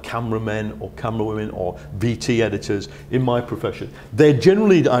work like cameramen or camerawomen or VT editors in my profession. They're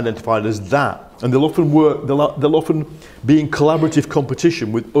generally identified as that, and they'll often work. They'll often be in collaborative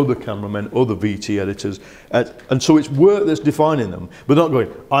competition with other cameramen, other VT editors, and so it's work that's defining them. But not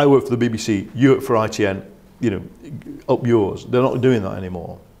going, I work for the BBC, you work for ITN, up yours. They're not doing that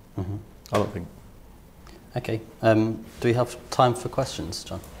anymore. I don't think. Okay. Do we have time for questions,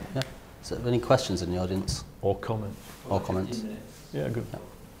 John? Yeah. Is there any questions in the audience? Or comments? Or comments? Yeah, good. Yeah.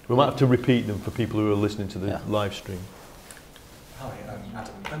 We might have to repeat them for people who are listening to the live stream. Hi,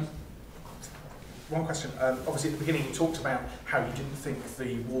 Adam. one question. Obviously, at the beginning, you talked about how you didn't think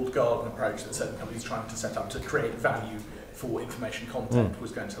the walled garden approach that certain companies are trying to set up to create value for information content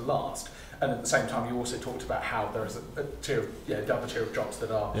was going to last. And at the same time, you also talked about how there is a tier of, another tier of jobs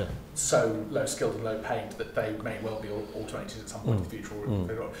that are so low skilled and low paid that they may well be automated at some point in the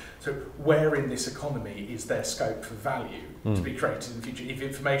future. So where in this economy is there scope for value to be created in the future if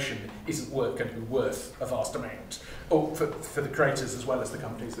information isn't going to be worth a vast amount, or for the creators as well as the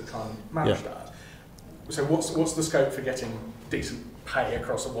companies that try and manage that? So what's the scope for getting decent pay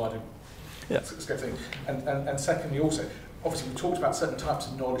across a wider scope thing? And secondly, also, obviously we talked about certain types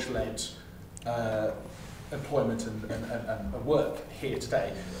of knowledge-led employment and work here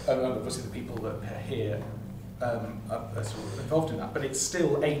today, and obviously the people that are here are sort of involved in that, but it's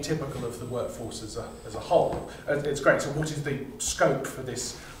still atypical of the workforce as a whole. It's great. So what is the scope for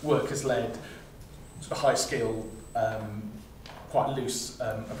this workers-led, high-skill, quite loose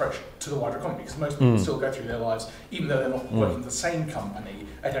approach to the wider economy? Because most people still go through their lives, even though they're not working for the same company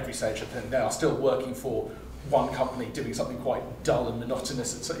at every stage of them, they are still working for one company doing something quite dull and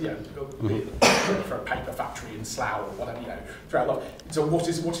monotonous, and so, for a paper factory in Slough or whatever, throughout life. So what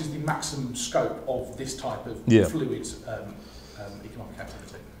is the maximum scope of this type of fluid economic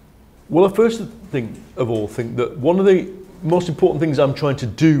activity? Well, I first think that one of the most important things I'm trying to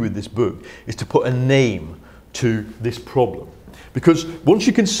do with this book is to put a name to this problem. Because once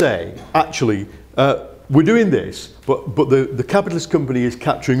you can say, actually, we're doing this, but the capitalist company is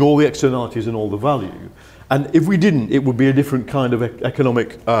capturing all the externalities and all the value. And if we didn't, it would be a different kind of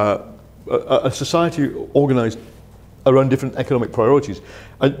economic, a society organised around different economic priorities.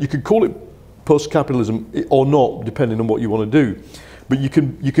 And you could call it post-capitalism or not, depending on what you want to do. But you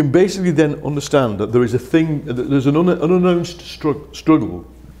can basically then understand that there is there's an unannounced struggle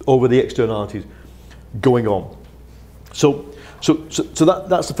over the externalities going on. So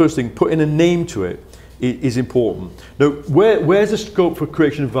that's the first thing. Putting a name to it is important. Now, where's the scope for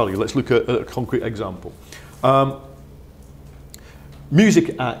creation of value? Let's look at a concrete example.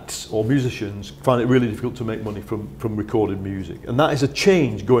 Music acts or musicians find it really difficult to make money from recorded music, and that is a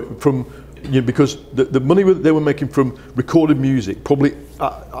change going from, because the money they were making from recorded music probably,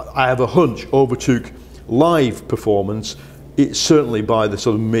 I have a hunch, overtook live performance. It's certainly by the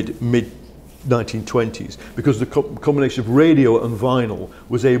sort of mid 1920s, because the combination of radio and vinyl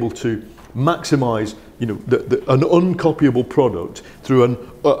was able to maximise, an uncopyable product through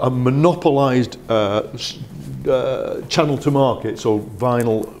a monopolised channel to market, so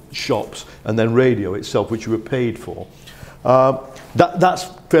vinyl shops and then radio itself, which you were paid for. That's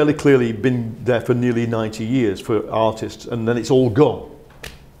fairly clearly been there for nearly 90 years for artists, and then it's all gone.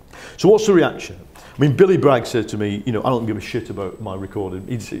 So what's the reaction? I mean, Billy Bragg said to me, I don't give a shit about my recording.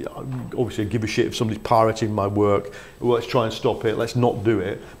 Obviously I give a shit if somebody's pirating my work. Well, let's try and stop it, let's not do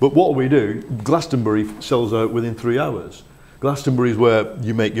it. But what do? Glastonbury sells out within 3 hours. Glastonbury is where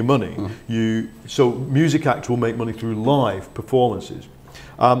you make your money. So music acts will make money through live performances.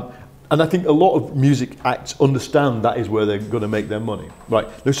 And I think a lot of music acts understand that is where they're going to make their money. Right,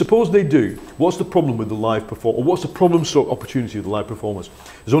 now suppose they do. What's the problem with the live performance? Or what's the problem stroke opportunity of the live performance?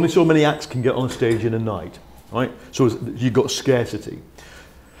 There's only so many acts can get on a stage in a night, right? So you've got scarcity.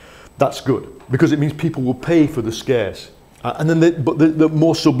 That's good, because it means people will pay for the scarce. And then but the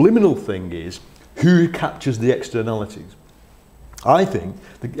more subliminal thing is, who captures the externalities? I think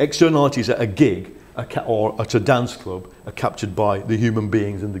the externalities at a gig or at a dance club are captured by the human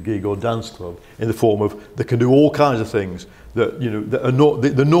beings in the gig or dance club in the form of they can do all kinds of things that that are not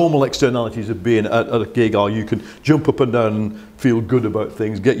the normal externalities of being at a gig are you can jump up and down and feel good about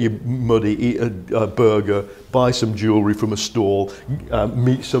things, get you muddy, eat a burger, buy some jewellery from a stall,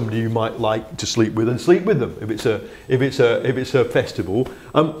 meet somebody you might like to sleep with and sleep with them if it's a festival.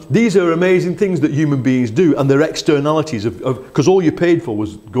 These are amazing things that human beings do, and they're externalities of because all you paid for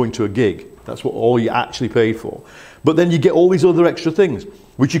was going to a gig. That's what all you actually paid for. But then you get all these other extra things,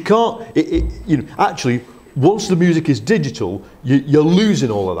 which you can't. Actually, once the music is digital, you're losing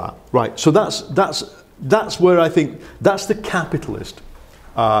all of that, right? So that's where I think that's the capitalist.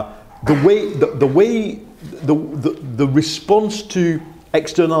 The response to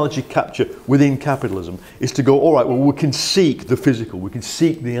externality capture within capitalism is to go, all right, well, we can seek the physical, we can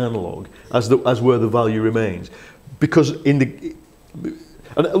seek the analog as where the value remains, because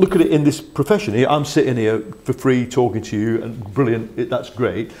and look at it in this profession here. I'm sitting here for free talking to you, and brilliant. That's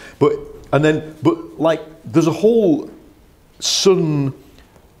great. But like there's a whole sudden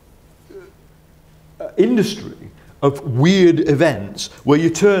industry of weird events where you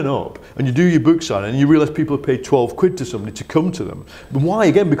turn up and you do your book signing and you realise people have paid 12 quid to somebody to come to them. But why?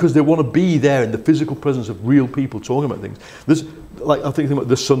 Again, because they want to be there in the physical presence of real people talking about things. There's, like, I think about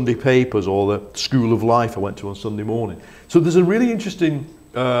the Sunday papers or the School of Life I went to on Sunday morning. So there's a really interesting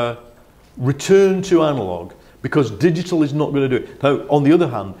return to analogue, because digital is not going to do it. Now, on the other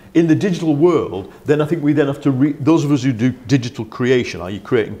hand, in the digital world, then I think we then have to, those of us who do digital creation, i.e.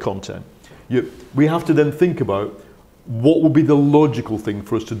 creating content, we have to then think about what would be the logical thing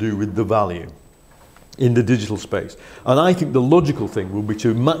for us to do with the value in the digital space. And I think the logical thing will be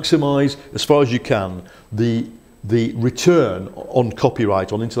to maximise, as far as you can, the return on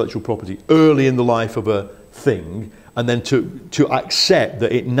copyright, on intellectual property, early in the life of a thing, and then to accept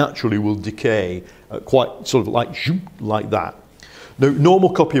that it naturally will decay quite sort of like that. Now, normal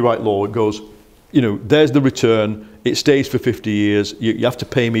copyright law, it goes, you know, there's the return, it stays for 50 years, you have to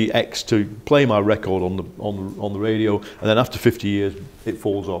pay me X to play my record on the radio, and then after 50 years it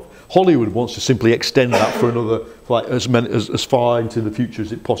falls off. Hollywood wants to simply extend that for another, like, as far into the future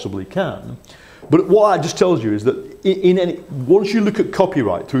as it possibly can. But what that just tells you is that once you look at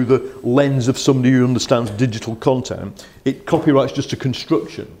copyright through the lens of somebody who understands digital content, copyright's just a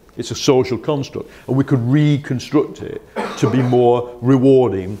construction. It's a social construct, and we could reconstruct it to be more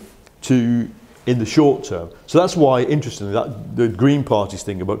rewarding in the short term. So that's why, interestingly, that the Green Party's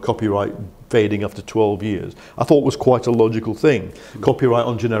thing about copyright fading after 12 years, I thought was quite a logical thing. Copyright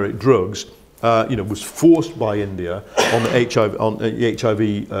on generic drugs, was forced by India on the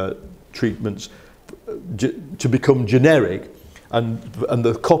HIV treatments to become generic, and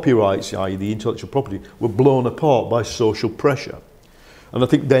the copyrights, i.e. the intellectual property, were blown apart by social pressure. And I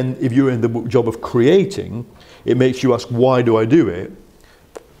think then, if you're in the job of creating, it makes you ask, why do I do it?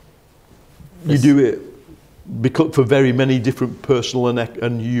 You do it because for very many different personal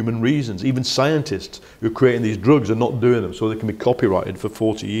and human reasons. Even scientists who are creating these drugs are not doing them so they can be copyrighted for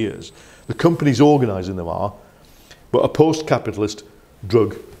 40 years. The companies organising them are, but a post-capitalist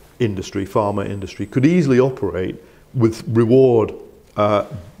drug industry, pharma industry, could easily operate with reward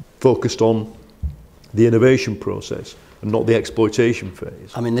focused on the innovation process and not the exploitation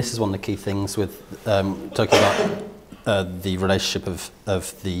phase. I mean, this is one of the key things with talking about the relationship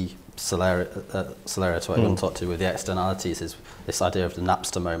of the Solaria to what I want to talk to with the externalities, is this idea of the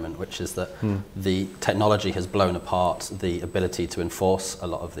Napster moment, which is that the technology has blown apart the ability to enforce a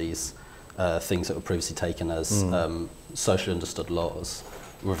lot of these things that were previously taken as socially understood laws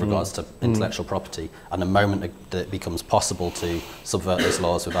with regards to intellectual property. And the moment that it becomes possible to subvert those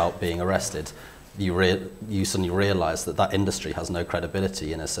laws without being arrested, you suddenly realise that industry has no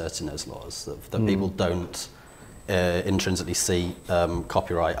credibility in asserting those laws, that people don't intrinsically see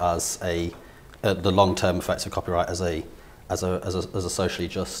copyright as the long-term effects of copyright as a socially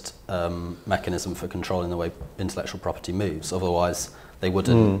just mechanism for controlling the way intellectual property moves. Otherwise, they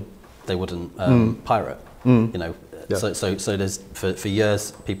wouldn't pirate. You know. Yeah. So there's for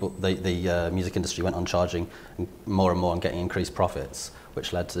years the music industry went on charging more and more and getting increased profits,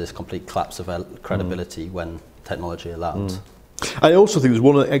 which led to this complete collapse of credibility when technology allowed. I also think there's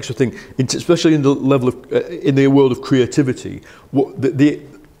one extra thing, especially in the level of in the world of creativity.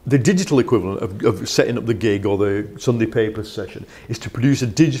 The digital equivalent of setting up the gig or the Sunday paper session is to produce a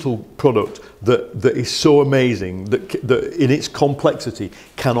digital product that is so amazing that in its complexity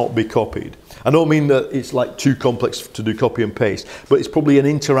cannot be copied. I don't mean that it's like too complex to do copy and paste, but it's probably an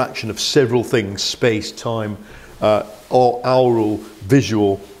interaction of several things: space, time, or aural,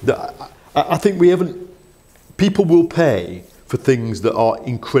 visual. That I think we haven't. People will pay for things that are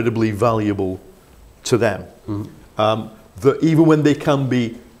incredibly valuable to them. That even when they can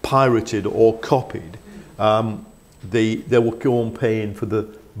be pirated or copied, they will go on paying for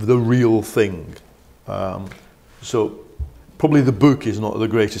the real thing. So probably the book is not the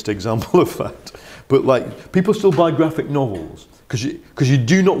greatest example of that, but like people still buy graphic novels because you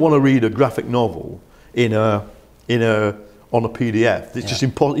do not want to read a graphic novel on a PDF. It's just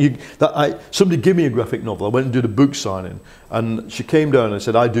impossible. Somebody gave me a graphic novel. I went and did a book signing, and she came down and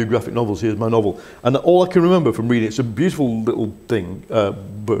said, "I do graphic novels. Here's my novel." And all I can remember from reading, it's a beautiful little thing,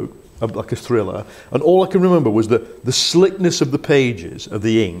 book, like a thriller. And all I can remember was the slickness of the pages, of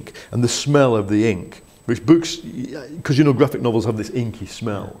the ink, and the smell of the ink. Which books, because graphic novels have this inky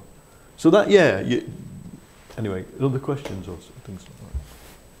smell. So that, anyway, other questions or things like that?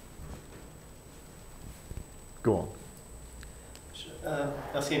 Go on.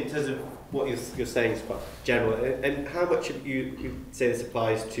 Asking in terms of what you're saying is quite general, and how much of you say this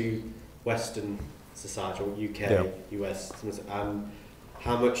applies to Western society, or UK, US, and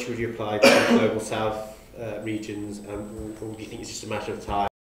how much would you apply to the Global South regions, or do you think it's just a matter of time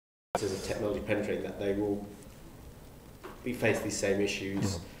as technology penetrating that they will we face these same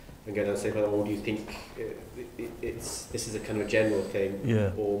issues and go down and say, well, do you think this is a kind of general thing,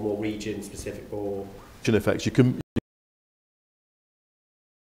 or more region specific, or effects? You can.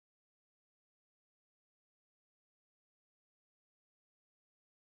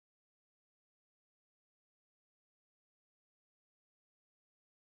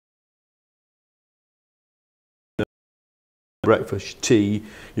 Breakfast, tea,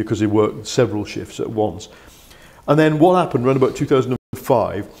 because he worked several shifts at once. And then what happened around about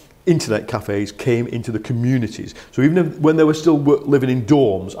 2005, internet cafes came into the communities. So even when they were still living in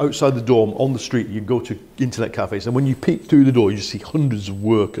dorms, outside the dorm, on the street, you go to internet cafes, and when you peek through the door, you see hundreds of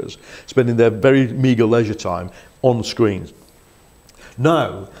workers spending their very meagre leisure time on screens.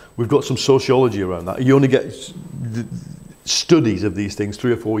 Now, we've got some sociology around that. You only get studies of these things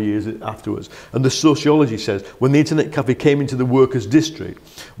 3 or 4 years afterwards, and the sociology says when the internet cafe came into the workers' district,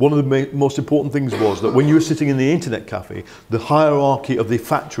 one of the most important things was that when you were sitting in the internet cafe, the hierarchy of the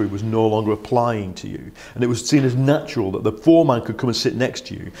factory was no longer applying to you, and it was seen as natural that the foreman could come and sit next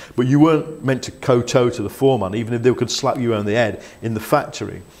to you, but you weren't meant to kowtow to the foreman, even if they could slap you around the head in the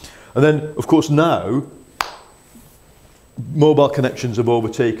factory. And then, of course, now mobile connections have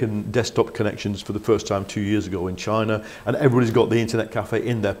overtaken desktop connections for the first time 2 years ago in China, and everybody's got the internet cafe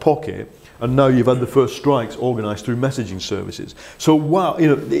in their pocket, and now you've had the first strikes organised through messaging services. So wow, you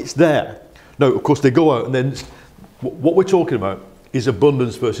know, it's there. Now, of course, they go out, and then what we're talking about is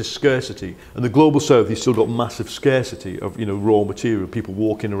abundance versus scarcity, and the global south has still got massive scarcity of, you know, raw material, people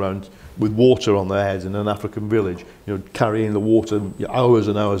walking around with water on their heads in an African village, you know, carrying the water hours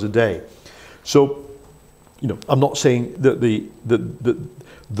and hours a day. So, you know, I'm not saying that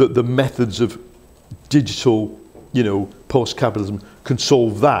the methods of digital, you know, post-capitalism can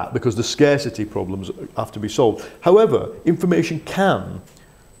solve that, because the scarcity problems have to be solved. However, information can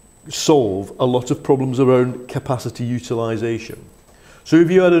solve a lot of problems around capacity utilization. So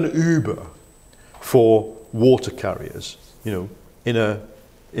if you had an Uber for water carriers, you know, in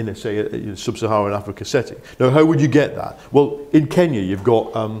a say a sub-Saharan Africa setting, now how would you get that? Well, in Kenya you've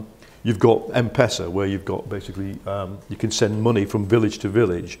got M-Pesa, where you've got basically, you can send money from village to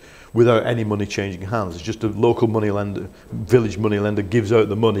village without any money changing hands. It's just a local money lender, village money lender gives out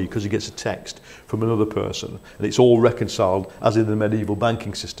the money because he gets a text from another person. And it's all reconciled, as in the medieval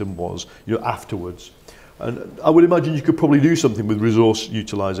banking system was, you know, afterwards. And I would imagine you could probably do something with resource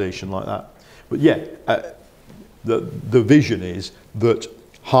utilization like that. But yeah, the vision is that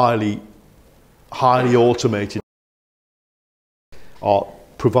highly automated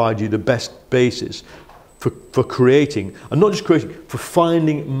provide you the best basis for creating, and not just creating, for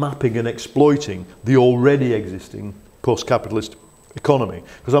finding, mapping and exploiting the already existing post-capitalist economy.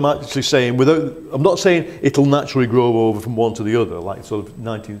 Because I'm actually saying, I'm not saying it'll naturally grow over from one to the other, like sort of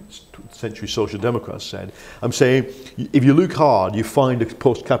 19th century social democrats said. I'm saying, if you look hard, you find a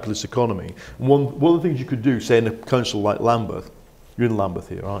post-capitalist economy. And one of the things you could do, say in a council like Lambeth, you're in Lambeth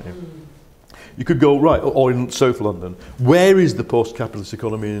here, aren't you? You could go, right, or in South London, where is the post-capitalist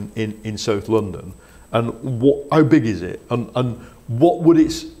economy in South London, and how big is it, and what would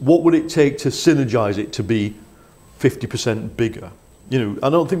it take to synergize it to be 50% bigger? You know, I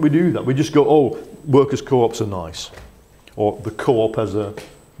don't think we do that. We just go, oh, workers' co-ops are nice, or the co-op as a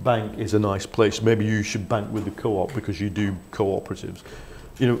bank is a nice place. Maybe you should bank with the co-op because you do cooperatives.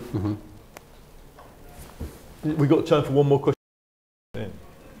 You know, we got time for one more question. Yeah.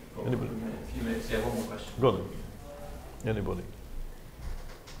 Anybody? A few minutes, yeah, one more question. Go on. Anybody?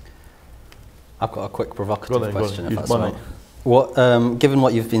 I've got a quick provocative question, if that's Why right. not? What, given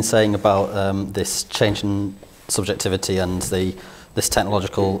what you've been saying about this change in subjectivity and this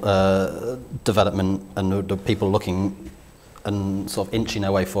technological development, and the people looking and sort of inching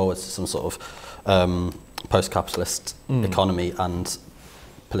their way forwards to some sort of post-capitalist economy and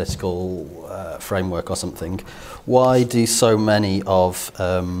political framework or something, why do so many of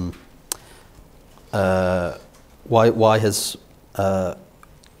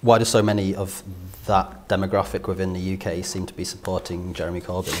why do so many of that demographic within the UK seem to be supporting Jeremy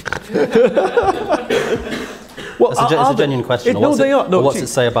Corbyn? Well, it's a genuine question. No, they are. No, what's it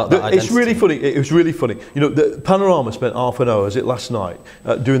say about that identity? It's really funny. It was really funny. You know, the Panorama spent half an hour, last night,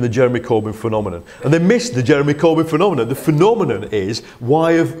 doing the Jeremy Corbyn phenomenon, and they missed the Jeremy Corbyn phenomenon. The phenomenon is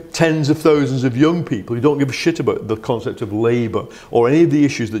why have tens of thousands of young people who don't give a shit about the concept of Labour or any of the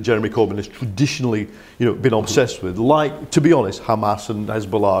issues that Jeremy Corbyn has traditionally, you know, been obsessed with, like, to be honest, Hamas and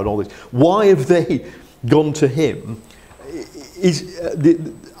Hezbollah and all this. Why have they gone to him?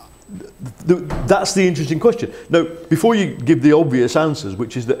 That's the interesting question. Now, before you give the obvious answers,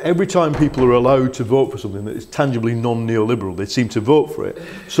 which is that every time people are allowed to vote for something that is tangibly non-neoliberal, they seem to vote for it.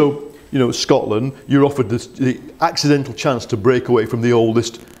 So you know, Scotland, you're offered the accidental chance to break away from the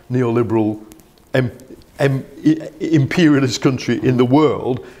oldest neoliberal imperialist country in the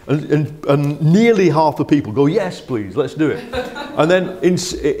world, and nearly half the people go, yes, please, let's do it. And then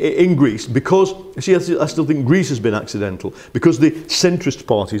in Greece, because, see, I still think Greece has been accidental, because the centrist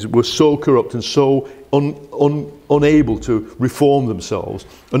parties were so corrupt and so unable to reform themselves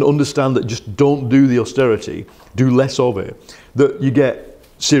and understand that just don't do the austerity, do less of it, that you get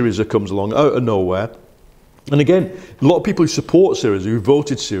Syriza comes along out of nowhere. And again, a lot of people who support Syriza, who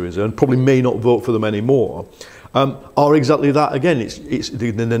voted Syriza and probably may not vote for them anymore, are exactly that. Again, it's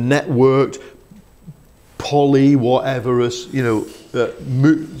the networked, whateverous, you know,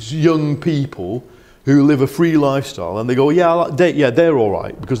 young people who live a free lifestyle, and they go, yeah, they're all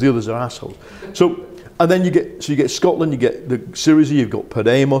right because the others are assholes. So, and then you get Scotland, you get the Syriza, you've got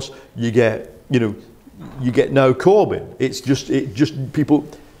Podemos, you get, you know, you get now Corbyn. It's just people.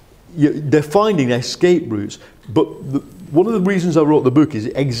 They're finding escape routes, but one of the reasons I wrote the book is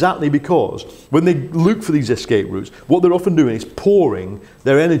exactly because when they look for these escape routes, what they're often doing is pouring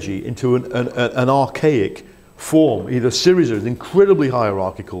their energy into an archaic form. Either Syriza is an incredibly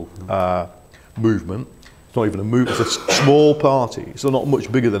hierarchical movement. It's not even a movement; it's a small party. It's not much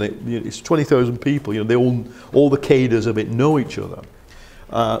bigger than it. You know, it's 20,000 people. You know, all the cadres of it know each other.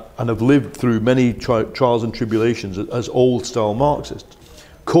 And have lived through many trials and tribulations as old-style Marxists.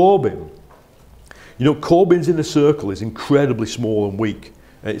 Corbyn, you know, Corbyn's inner circle is incredibly small and weak.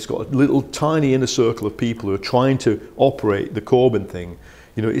 It's got a little tiny inner circle of people who are trying to operate the Corbyn thing.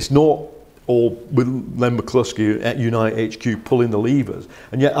 You know, it's not all with Len McCluskey at Unite HQ pulling the levers.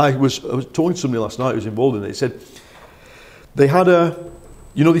 And yet I was talking to somebody last night who was involved in it. He said they had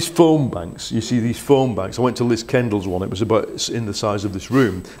you know, these phone banks, you see these phone banks. I went to Liz Kendall's one, it was about in the size of this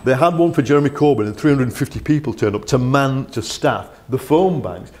room. They had one for Jeremy Corbyn and 350 people turned up to staff the phone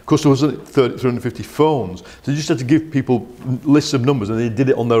banks. Of course, there wasn't 350 phones. So you just had to give people lists of numbers and they did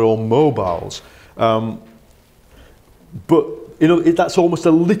it on their own mobiles. But, you know, that's almost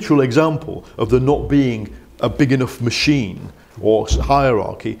a literal example of there not being a big enough machine or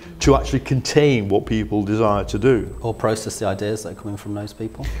hierarchy to actually contain what people desire to do. Or process the ideas that are coming from those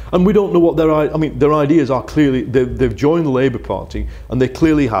people. And we don't know what their ideas are. Clearly, they've joined the Labour Party and they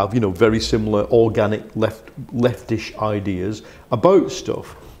clearly have, you know, very similar organic leftish ideas about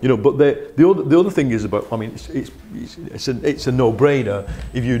stuff. You know, but the other thing is about, I mean, it's a no-brainer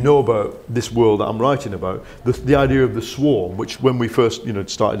if you know about this world that I'm writing about. The idea of the swarm, which when we first, you know,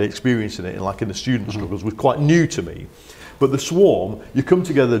 started experiencing it, like in the student struggles, was quite new to me. But the swarm, you come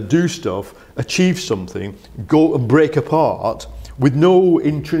together, do stuff, achieve something, go and break apart with no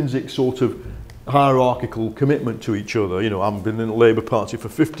intrinsic sort of hierarchical commitment to each other. You know, I've been in the Labour Party for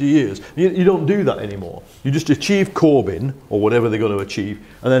 50 years. You don't do that anymore. You just achieve Corbyn, or whatever they're going to achieve,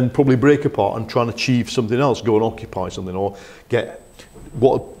 and then probably break apart and try and achieve something else, go and occupy something, or get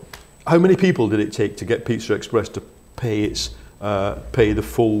what. How many people did it take to get Pizza Express to pay the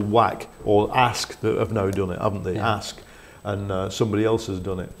full whack, or Ask that have now done it, haven't they? Yeah. Ask. And somebody else has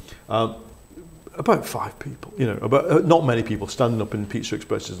done it. About 5 people, you know, about not many people standing up in Pizza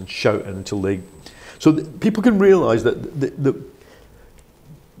Expresses and shouting until they. So people can realise that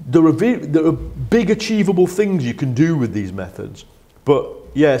there are big achievable things you can do with these methods, but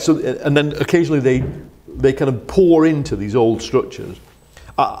yeah. So and then occasionally they kind of pour into these old structures.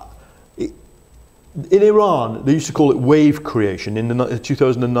 In Iran, they used to call it wave creation in the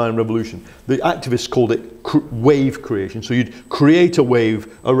 2009 revolution. The activists called it wave creation. So you'd create a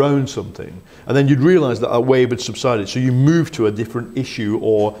wave around something, and then you'd realise that a wave had subsided. So you move to a different issue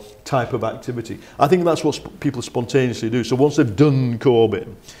or type of activity. I think that's what people spontaneously do. So once they've done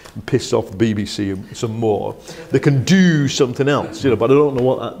Corbyn, and pissed off the BBC and some more, they can do something else. You know, but I don't know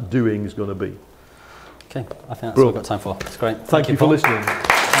what that doing is going to be. Okay, I think that's all we've got time for. It's great. Thank you for listening.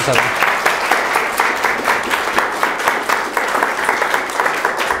 Thanks, everyone.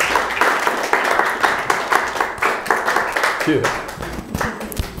 Cheers.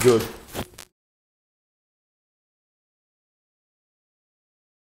 Good.